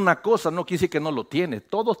tenerlo en una cosa no quiere decir que no lo tiene.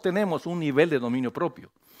 Todos tenemos un nivel de dominio propio.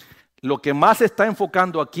 Lo que más se está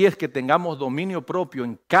enfocando aquí es que tengamos dominio propio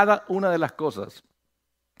en cada una de las cosas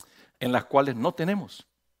en las cuales no tenemos.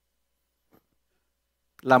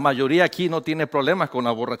 La mayoría aquí no tiene problemas con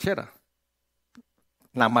la borrachera.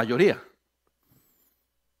 La mayoría.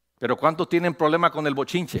 Pero ¿cuántos tienen problemas con el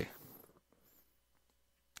bochinche?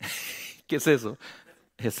 ¿Qué es eso?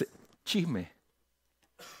 Es chisme.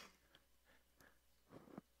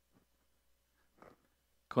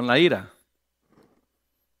 Con la ira.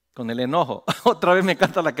 Con el enojo. Otra vez me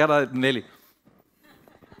encanta la cara de Nelly.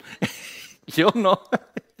 Yo no.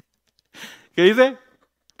 ¿Qué dice?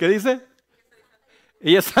 ¿Qué dice?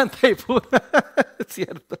 Ella es santa y pura. Es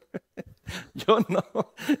cierto. Yo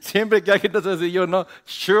no. Siempre que alguien te dice yo no,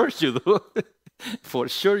 sure you do. For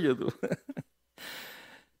sure you do.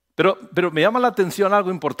 Pero me llama la atención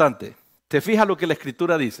algo importante. ¿Te fijas lo que la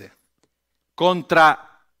Escritura dice?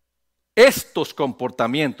 Contra estos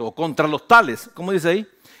comportamientos, o contra los tales, ¿cómo dice ahí?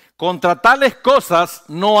 Contra tales cosas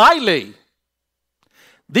no hay ley.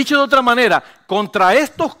 Dicho de otra manera, contra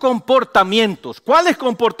estos comportamientos, ¿cuáles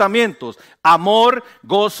comportamientos? Amor,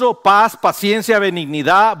 gozo, paz, paciencia,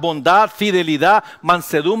 benignidad, bondad, fidelidad,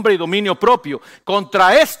 mansedumbre y dominio propio.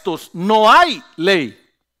 Contra estos no hay ley.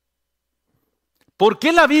 ¿Por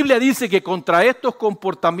qué la Biblia dice que contra estos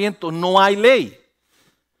comportamientos no hay ley?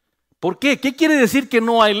 ¿Por qué? ¿Qué quiere decir que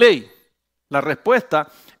no hay ley? La respuesta,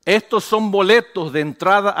 estos son boletos de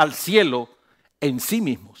entrada al cielo en sí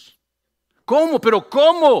mismos. ¿Cómo? ¿Pero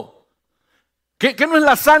cómo? ¿Qué no es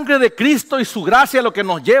la sangre de Cristo y su gracia lo que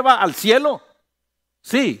nos lleva al cielo?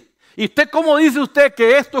 Sí. ¿Y usted cómo dice usted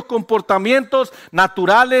que estos comportamientos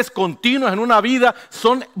naturales, continuos en una vida,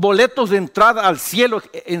 son boletos de entrada al cielo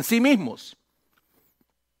en sí mismos?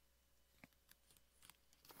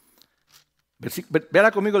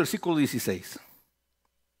 Verá conmigo el versículo 16.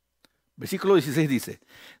 Versículo 16 dice,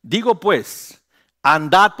 digo pues,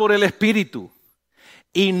 andad por el Espíritu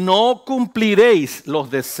y no cumpliréis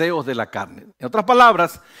los deseos de la carne. En otras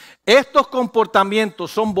palabras, estos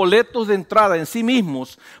comportamientos son boletos de entrada en sí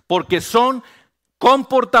mismos porque son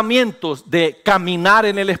comportamientos de caminar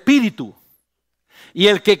en el Espíritu. Y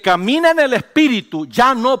el que camina en el Espíritu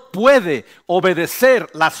ya no puede obedecer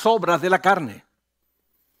las obras de la carne.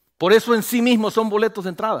 Por eso en sí mismos son boletos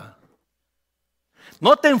de entrada.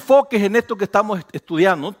 No te enfoques en esto que estamos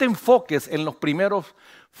estudiando, no te enfoques en los primeros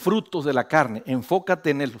frutos de la carne, enfócate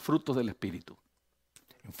en los frutos del Espíritu.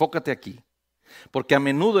 Enfócate aquí. Porque a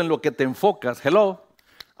menudo en lo que te enfocas,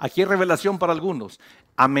 aquí hay revelación para algunos,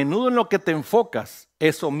 a menudo en lo que te enfocas,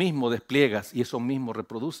 eso mismo despliegas y eso mismo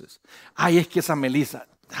reproduces. Ay, es que esa Melissa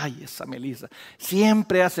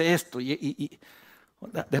siempre hace esto.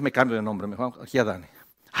 Déjame cambio de nombre, mejor aquí a Dani.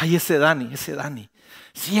 Ay, ese Dani,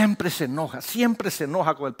 siempre se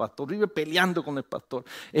enoja con el pastor, vive peleando con el pastor,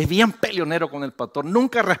 es bien peleonero con el pastor,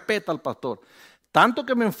 nunca respeta al pastor. Tanto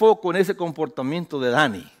que me enfoco en ese comportamiento de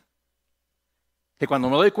Dani, que cuando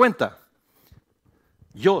me doy cuenta,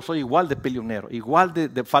 yo soy igual de peleonero, igual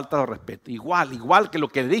de falta de respeto, igual que lo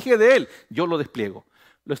que dije de él, yo lo despliego.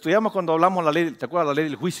 Lo estudiamos cuando hablamos la ley, ¿te acuerdas la ley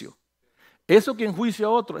del juicio? Eso que enjuicio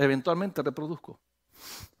a otro, eventualmente reproduzco.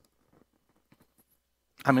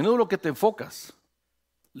 A menudo lo que te enfocas,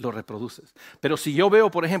 lo reproduces. Pero si yo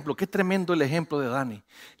veo, por ejemplo, qué tremendo el ejemplo de Dani,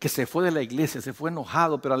 que se fue de la iglesia, se fue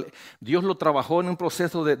enojado, pero Dios lo trabajó en un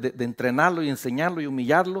proceso de entrenarlo y enseñarlo y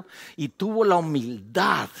humillarlo, y tuvo la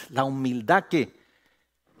humildad que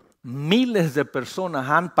miles de personas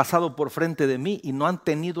han pasado por frente de mí y no han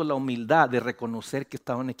tenido la humildad de reconocer que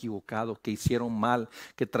estaban equivocados, que hicieron mal,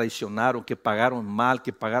 que traicionaron, que pagaron mal,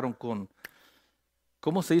 que pagaron con,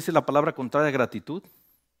 ¿cómo se dice la palabra contraria a gratitud?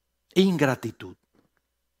 Ingratitud.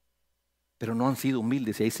 Pero no han sido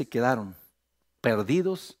humildes y ahí se quedaron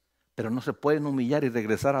perdidos, pero no se pueden humillar y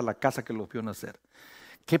regresar a la casa que los vio nacer.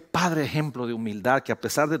 Qué padre ejemplo de humildad, que a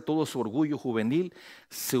pesar de todo su orgullo juvenil,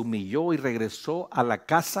 se humilló y regresó a la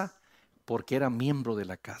casa porque era miembro de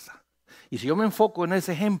la casa. Y si yo me enfoco en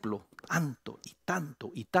ese ejemplo,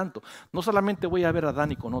 tanto, no solamente voy a ver a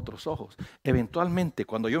Dani con otros ojos. Eventualmente,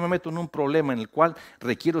 cuando yo me meto en un problema en el cual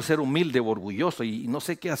requiero ser humilde o orgulloso y no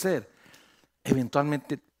sé qué hacer,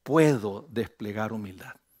 eventualmente puedo desplegar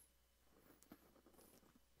humildad.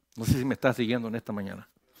 No sé si me estás siguiendo en esta mañana.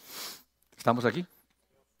 ¿Estamos aquí?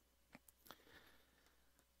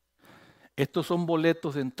 Estos son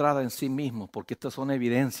boletos de entrada en sí mismos, porque estas son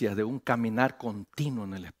evidencias de un caminar continuo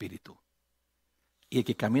en el Espíritu. Y el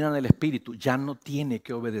que camina en el Espíritu ya no tiene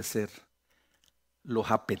que obedecer los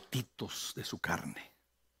apetitos de su carne.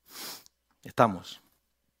 Estamos.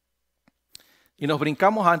 Y nos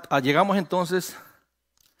brincamos, llegamos entonces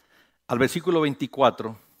al versículo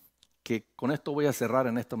 24, que con esto voy a cerrar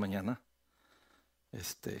en esta mañana.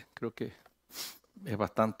 Creo que es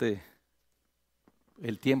bastante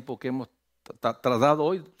el tiempo que hemos tratado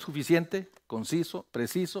hoy, suficiente, conciso,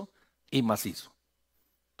 preciso y macizo.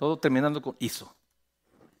 Todo terminando con iso.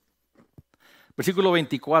 Versículo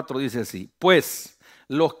 24 dice así: pues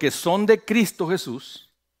los que son de Cristo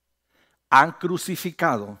Jesús han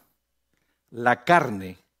crucificado la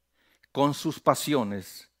carne con sus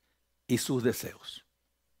pasiones y sus deseos.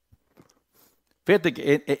 Fíjate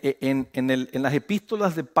que en las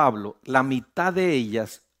epístolas de Pablo, la mitad de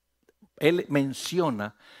ellas, él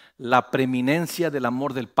menciona la preeminencia del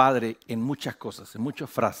amor del Padre en muchas cosas, en muchas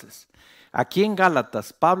frases. Aquí en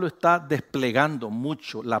Gálatas, Pablo está desplegando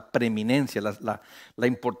mucho la preeminencia, la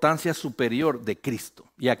importancia superior de Cristo.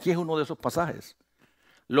 Y aquí es uno de esos pasajes.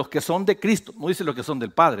 Los que son de Cristo, no dice los que son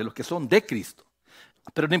del Padre, los que son de Cristo.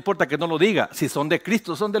 Pero no importa que no lo diga, si son de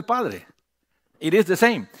Cristo, son del Padre. It is the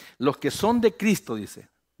same. Los que son de Cristo,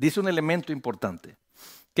 dice un elemento importante.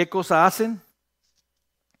 ¿Qué cosa hacen?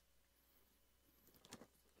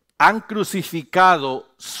 Han crucificado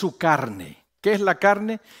su carne. ¿Qué es la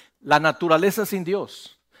carne? La naturaleza sin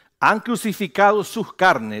Dios. Han crucificado sus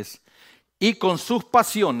carnes y con sus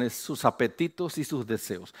pasiones, sus apetitos y sus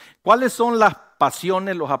deseos. ¿Cuáles son las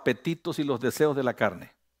pasiones, los apetitos y los deseos de la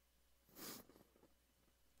carne?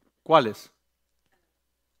 ¿Cuáles?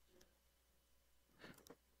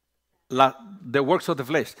 The works of the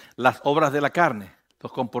flesh, las obras de la carne,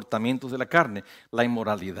 los comportamientos de la carne, la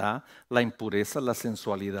inmoralidad, la impureza, la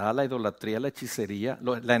sensualidad, la idolatría, la hechicería,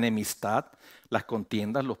 la enemistad, las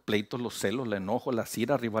contiendas, los pleitos, los celos, el enojo, las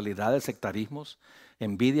iras, rivalidades, sectarismos,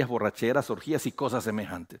 envidias, borracheras, orgías y cosas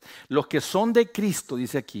semejantes. Los que son de Cristo,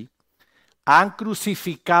 dice aquí, han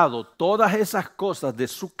crucificado todas esas cosas de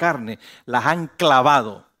su carne, las han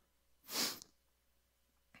clavado.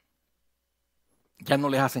 Ya no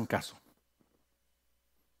les hacen caso.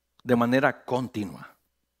 De manera continua.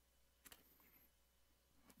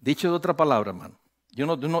 Dicho de otra palabra, hermano, yo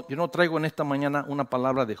no traigo en esta mañana una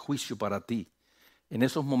palabra de juicio para ti en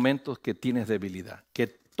esos momentos que tienes debilidad, que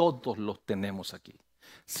todos los tenemos aquí.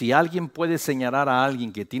 Si alguien puede señalar a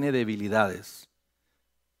alguien que tiene debilidades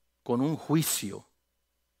con un juicio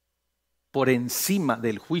por encima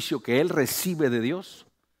del juicio que él recibe de Dios,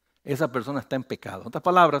 esa persona está en pecado. En otras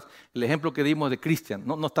palabras, el ejemplo que dimos de Cristian,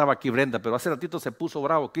 no estaba aquí Brenda, pero hace ratito se puso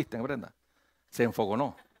bravo Cristian, Brenda. Se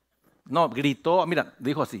enfogonó. No, gritó, mira,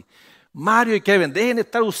 dijo así: Mario y Kevin, dejen de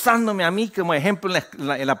estar usándome a mí como ejemplo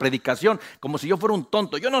en la predicación, como si yo fuera un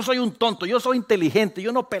tonto. Yo no soy un tonto, yo soy inteligente,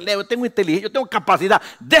 yo no peleo, yo tengo inteligencia, yo tengo capacidad.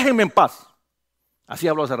 Déjenme en paz. Así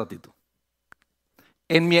habló hace ratito.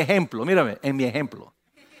 En mi ejemplo, mírame, en mi ejemplo.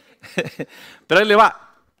 Pero ahí le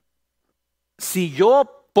va. Si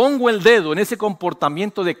yo pongo el dedo en ese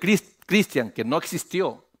comportamiento de Cristian que no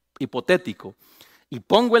existió, hipotético, y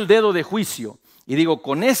pongo el dedo de juicio y digo,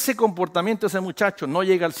 con ese comportamiento ese muchacho no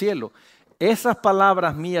llega al cielo, esas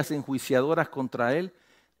palabras mías enjuiciadoras contra él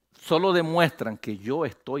solo demuestran que yo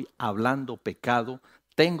estoy hablando pecado,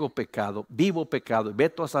 tengo pecado, vivo pecado, y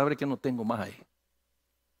veto a saber que no tengo más ahí.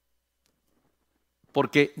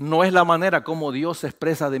 Porque no es la manera como Dios se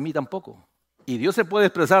expresa de mí tampoco. Y Dios se puede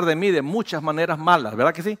expresar de mí de muchas maneras malas,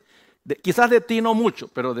 ¿verdad que sí? Quizás de ti no mucho,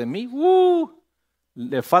 pero de mí,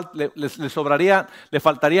 le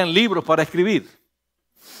faltarían libros para escribir.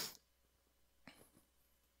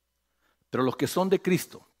 Pero los que son de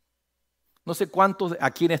Cristo, no sé cuántos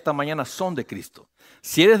aquí en esta mañana son de Cristo.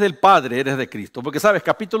 Si eres del Padre, eres de Cristo. Porque sabes,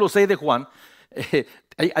 capítulo 6 de Juan,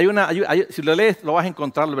 si lo lees lo vas a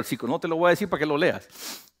encontrar el versículo. No te lo voy a decir para que lo leas.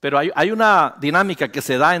 Pero hay una dinámica que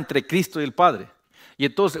se da entre Cristo y el Padre. Y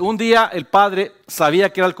entonces un día el Padre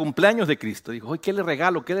sabía que era el cumpleaños de Cristo. Dijo, ¿qué le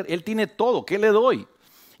regalo? Él tiene todo, ¿qué le doy?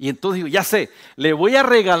 Y entonces dijo, ya sé, le voy a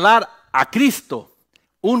regalar a Cristo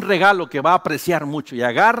un regalo que va a apreciar mucho. Y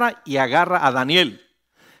agarra a Daniel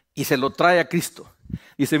y se lo trae a Cristo.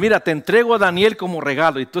 Dice, mira, te entrego a Daniel como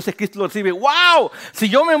regalo. Y entonces Cristo lo recibe. ¡Wow! Si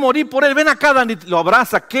yo me morí por él, ven acá, Daniel. Lo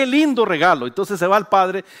abraza. ¡Qué lindo regalo! Entonces se va al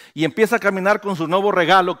Padre y empieza a caminar con su nuevo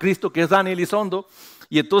regalo, Cristo, que es Daniel Elizondo.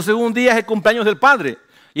 Y entonces un día es el cumpleaños del Padre.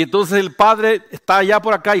 Y entonces el Padre está allá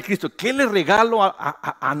por acá y Cristo, ¿qué le regalo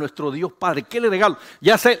a nuestro Dios Padre? ¿Qué le regalo?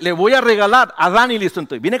 Ya sé, le voy a regalar a Dan y listo.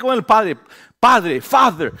 Entonces viene con el Padre, Padre,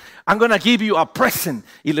 Father, I'm going to give you a present.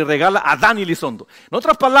 Y le regala a Dan y Lizondo. En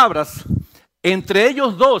otras palabras, entre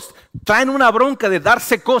ellos dos traen una bronca de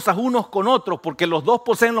darse cosas unos con otros porque los dos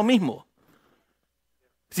poseen lo mismo.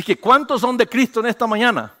 Así que ¿cuántos son de Cristo en esta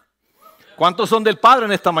mañana? ¿Cuántos son del Padre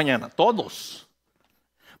en esta mañana? Todos.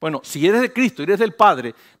 Bueno, si eres de Cristo y eres del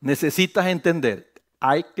Padre, necesitas entender,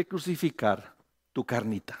 hay que crucificar tu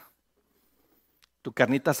carnita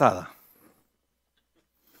asada.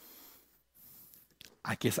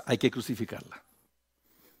 Hay que crucificarla,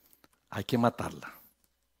 hay que matarla.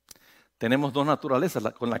 Tenemos dos naturalezas,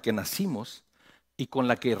 con la que nacimos y con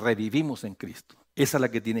la que revivimos en Cristo. Esa es la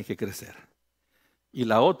que tiene que crecer. Y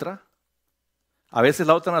la otra, a veces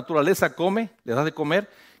la otra naturaleza le das de comer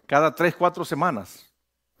cada 3, 4 semanas.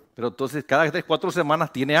 Pero entonces cada 3, 4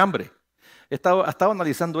 semanas tiene hambre. He estado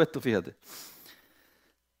analizando esto, fíjate.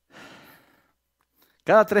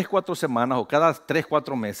 Cada 3, 4 semanas o cada 3,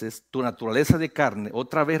 4 meses, tu naturaleza de carne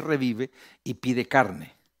otra vez revive y pide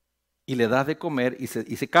carne. Y le das de comer y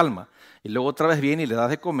se calma. Y luego otra vez viene y le das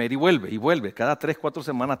de comer y vuelve. Cada 3, 4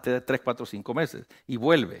 semanas, 3, 4, 5 meses. Y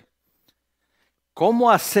vuelve.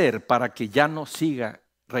 ¿Cómo hacer para que ya no siga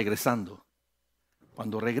regresando?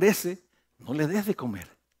 Cuando regrese, no le des de comer.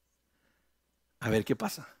 A ver qué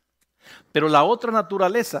pasa. Pero la otra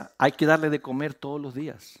naturaleza hay que darle de comer todos los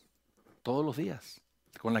días,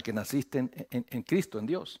 con la que naciste en Cristo, en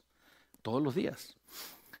Dios, todos los días.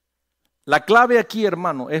 La clave aquí,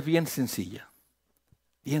 hermano, es bien sencilla,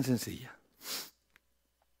 bien sencilla.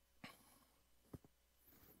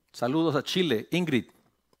 Saludos a Chile, Ingrid,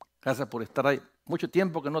 gracias por estar ahí. Mucho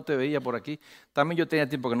tiempo que no te veía por aquí. También yo tenía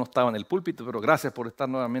tiempo que no estaba en el púlpito, pero gracias por estar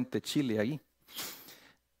nuevamente Chile ahí.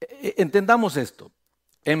 Entendamos esto.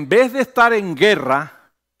 En vez de estar en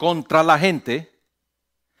guerra contra la gente,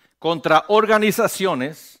 contra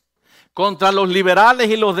organizaciones, contra los liberales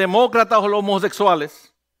y los demócratas o los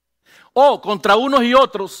homosexuales, o contra unos y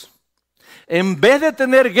otros, en vez de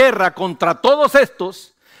tener guerra contra todos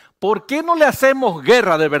estos, ¿por qué no le hacemos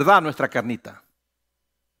guerra de verdad a nuestra carnita?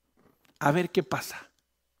 A ver qué pasa.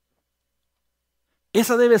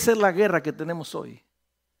 Esa debe ser la guerra que tenemos hoy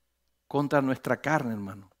contra nuestra carne,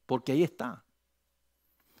 hermano, porque ahí está.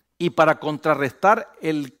 Y para contrarrestar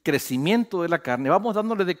el crecimiento de la carne, vamos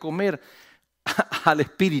dándole de comer al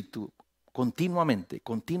Espíritu continuamente.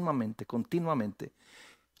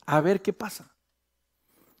 A ver qué pasa.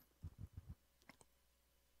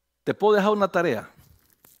 Te puedo dejar una tarea.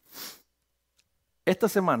 Esta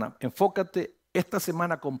semana, esta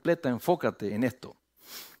semana completa, enfócate en esto.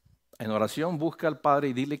 En oración, busca al Padre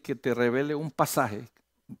y dile que te revele un pasaje.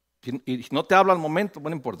 Y si no te habla al momento,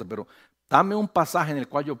 no importa, pero dame un pasaje en el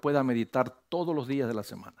cual yo pueda meditar todos los días de la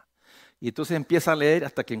semana. Y entonces empieza a leer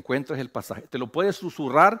hasta que encuentres el pasaje. Te lo puedes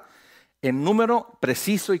susurrar en número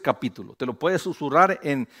preciso y capítulo. Te lo puedes susurrar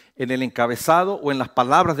en el encabezado o en las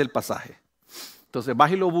palabras del pasaje. Entonces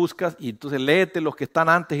vas y lo buscas y entonces léete los que están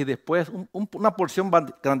antes y después una porción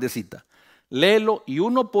grandecita. Léelo y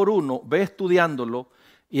uno por uno ve estudiándolo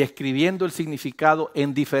y escribiendo el significado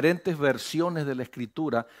en diferentes versiones de la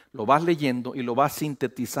Escritura. Lo vas leyendo y lo vas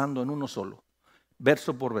sintetizando en uno solo,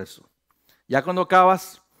 verso por verso. Ya cuando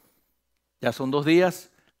acabas, ya son 2 días,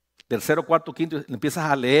 tercero, cuarto, quinto, empiezas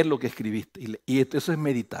a leer lo que escribiste. Y eso es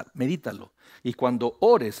meditar, medítalo. Y cuando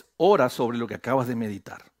ores, ora sobre lo que acabas de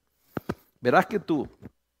meditar. Verás que tu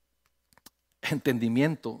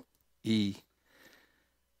entendimiento y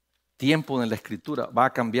tiempo en la Escritura va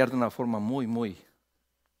a cambiar de una forma muy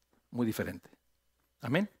diferente.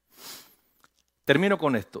 Amén. Termino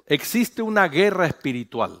con esto. Existe una guerra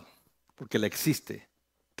espiritual, porque la existe,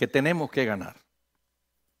 que tenemos que ganar.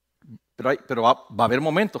 Pero va a haber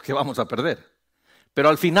momentos que vamos a perder. Pero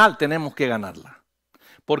al final tenemos que ganarla.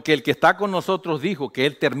 Porque el que está con nosotros dijo que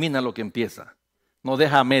Él termina lo que empieza. No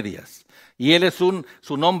deja a medias. Y Él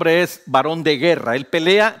su nombre es varón de guerra. Él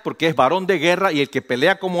pelea porque es varón de guerra y el que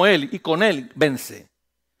pelea como Él y con Él vence.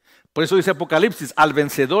 Por eso dice Apocalipsis, al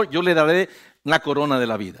vencedor yo le daré la corona de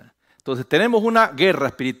la vida. Entonces tenemos una guerra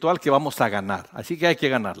espiritual que vamos a ganar, así que hay que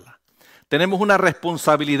ganarla. Tenemos una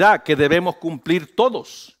responsabilidad que debemos cumplir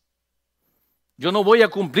todos. Yo no voy a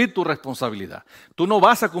cumplir tu responsabilidad, tú no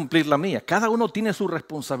vas a cumplir la mía, cada uno tiene su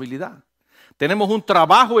responsabilidad. Tenemos un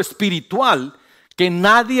trabajo espiritual que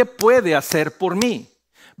nadie puede hacer por mí.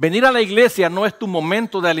 Venir a la iglesia no es tu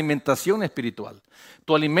momento de alimentación espiritual.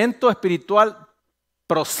 Tu alimento espiritual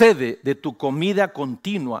procede de tu comida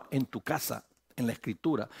continua en tu casa, en la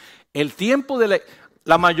Escritura. El tiempo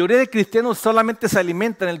la mayoría de cristianos solamente se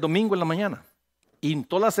alimentan el domingo en la mañana. y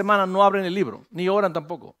toda la semana no abren el libro, ni oran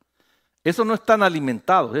tampoco. Eso no están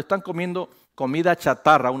alimentados, están comiendo comida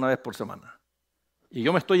chatarra una vez por semana. Y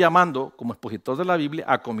yo me estoy llamando, como expositor de la Biblia,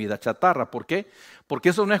 a comida chatarra. ¿Por qué? Porque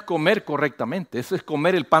eso no es comer correctamente, eso es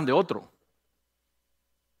comer el pan de otro.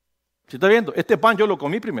 ¿Sí está viendo? Este pan yo lo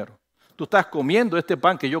comí primero. Tú estás comiendo este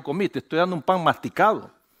pan que yo comí, te estoy dando un pan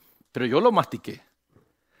masticado, pero yo lo mastiqué,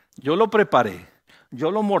 yo lo preparé,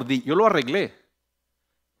 yo lo mordí, yo lo arreglé.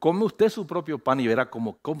 Come usted su propio pan y verá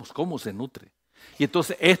cómo se nutre. Y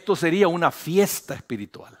entonces esto sería una fiesta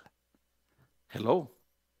espiritual. Hello.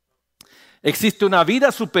 Existe una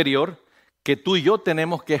vida superior que tú y yo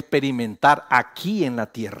tenemos que experimentar aquí en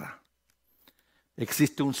la tierra.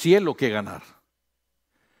 Existe un cielo que ganar.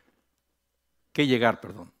 Que llegar,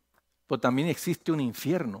 perdón. Pero también existe un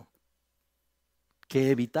infierno que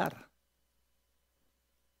evitar.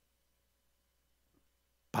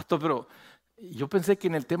 Pastor, pero yo pensé que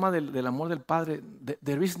en el tema del amor del Padre,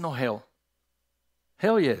 there is no hell.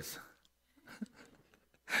 Hell yes.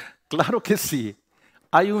 Claro que sí.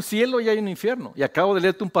 Hay un cielo y hay un infierno. Y acabo de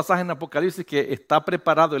leerte un pasaje en Apocalipsis que está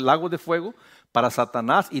preparado el lago de fuego para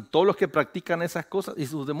Satanás y todos los que practican esas cosas y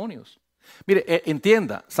sus demonios. Mire,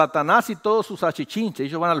 entienda, Satanás y todos sus achichinches,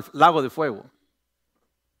 ellos van al lago de fuego.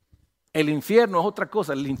 El infierno es otra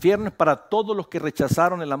cosa. El infierno es para todos los que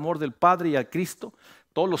rechazaron el amor del Padre y a Cristo,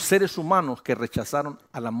 todos los seres humanos que rechazaron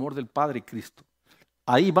al amor del Padre y Cristo.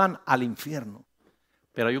 Ahí van al infierno.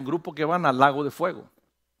 Pero hay un grupo que van al lago de fuego.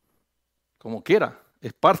 Como quiera,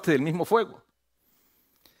 es parte del mismo fuego.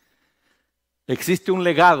 Existe un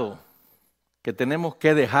legado que tenemos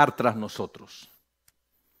que dejar tras nosotros.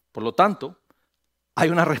 Por lo tanto, hay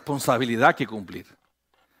una responsabilidad que cumplir.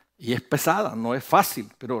 Y es pesada, no es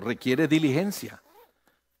fácil, pero requiere diligencia,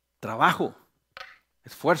 trabajo,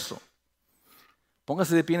 esfuerzo.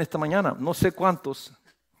 Póngase de pie en esta mañana. No sé cuántos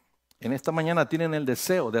en esta mañana tienen el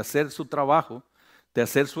deseo de hacer su trabajo, de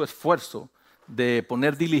hacer su esfuerzo, de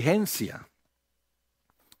poner diligencia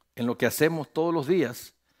en lo que hacemos todos los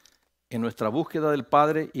días, en nuestra búsqueda del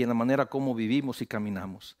Padre y en la manera como vivimos y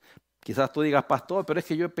caminamos. Quizás tú digas, pastor, pero es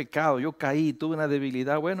que yo he pecado, yo caí, tuve una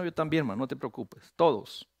debilidad. Bueno, yo también, hermano, no te preocupes,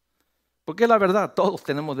 todos. Porque es la verdad, todos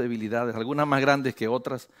tenemos debilidades, algunas más grandes que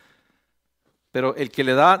otras. Pero el que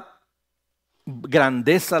le da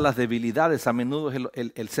grandeza a las debilidades a menudo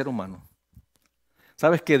es el ser humano.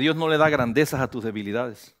 ¿Sabes que Dios no le da grandezas a tus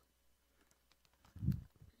debilidades?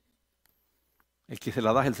 El que se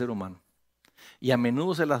las da es el ser humano. Y a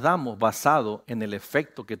menudo se las damos basado en el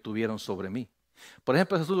efecto que tuvieron sobre mí. Por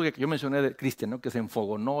ejemplo, Jesús, lo que yo mencioné de Cristian, ¿no? Que se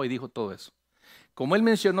enfogonó y dijo todo eso. Como él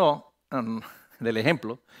mencionó, del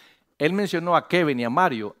ejemplo, él mencionó a Kevin y a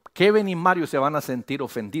Mario. Kevin y Mario se van a sentir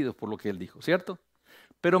ofendidos por lo que él dijo, ¿cierto?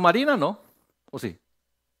 Pero Marina no, ¿o sí?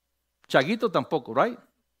 Chaguito tampoco, ¿right?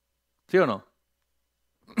 ¿Sí o no?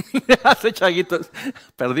 Hace Chaguito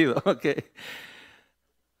perdido, ok.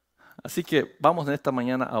 Así que vamos en esta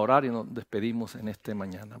mañana a orar y nos despedimos en esta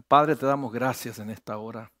mañana. Padre, te damos gracias en esta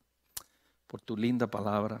hora por tu linda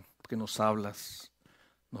palabra, porque nos hablas,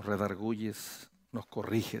 nos redarguyes, nos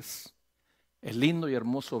corriges. Es lindo y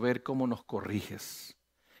hermoso ver cómo nos corriges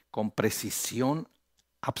con precisión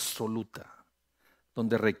absoluta,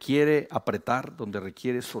 donde requiere apretar, donde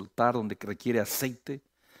requiere soltar, donde requiere aceite,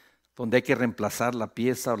 donde hay que reemplazar la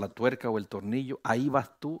pieza o la tuerca o el tornillo. Ahí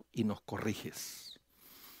vas tú y nos corriges.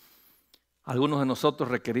 Algunos de nosotros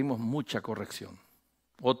requerimos mucha corrección,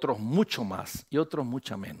 otros mucho más y otros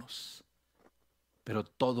mucha menos. Pero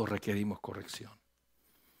todos requerimos corrección.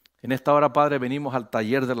 En esta hora, Padre, venimos al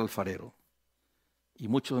taller del alfarero. Y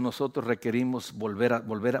muchos de nosotros requerimos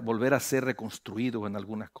volver a ser reconstruidos en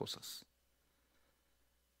algunas cosas.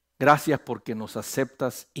 Gracias porque nos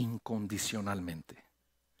aceptas incondicionalmente.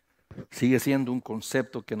 Sigue siendo un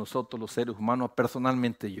concepto que nosotros los seres humanos,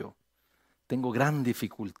 personalmente yo, tengo gran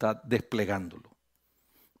dificultad desplegándolo.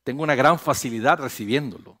 Tengo una gran facilidad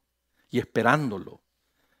recibiéndolo y esperándolo,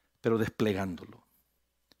 pero desplegándolo.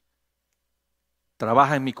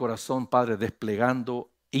 Trabaja en mi corazón, Padre,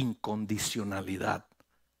 desplegando incondicionalidad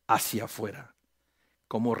hacia afuera,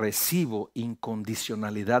 como recibo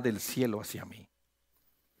incondicionalidad del cielo hacia mí.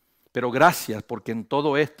 Pero gracias porque en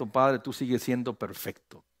todo esto, Padre, tú sigues siendo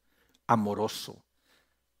perfecto, amoroso,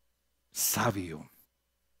 sabio,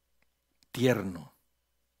 tierno,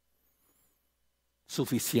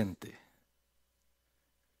 suficiente.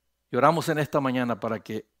 Y oramos en esta mañana para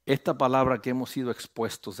que esta palabra que hemos sido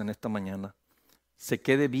expuestos en esta mañana se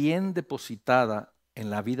quede bien depositada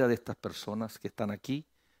en la vida de estas personas que están aquí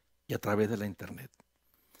y a través de la internet.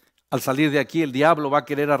 Al salir de aquí, el diablo va a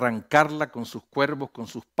querer arrancarla con sus cuervos, con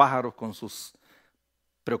sus pájaros, con sus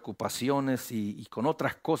preocupaciones y con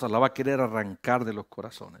otras cosas la va a querer arrancar de los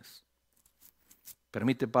corazones.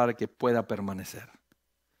 Permite, Padre, que pueda permanecer.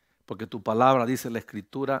 Porque tu palabra, dice la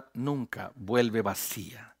Escritura, nunca vuelve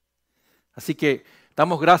vacía. Así que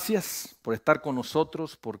damos gracias por estar con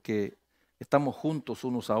nosotros, porque estamos juntos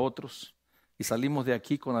unos a otros y salimos de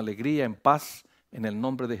aquí con alegría, en paz, en el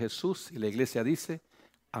nombre de Jesús. Y la iglesia dice,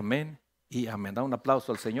 amén y amén. Da un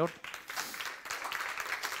aplauso al Señor.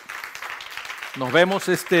 Nos vemos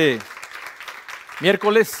este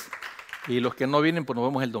miércoles y los que no vienen, pues nos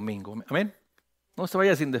vemos el domingo. Amén. No se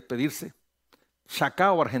vaya sin despedirse.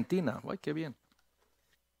 Chacao, Argentina. Ay, qué bien.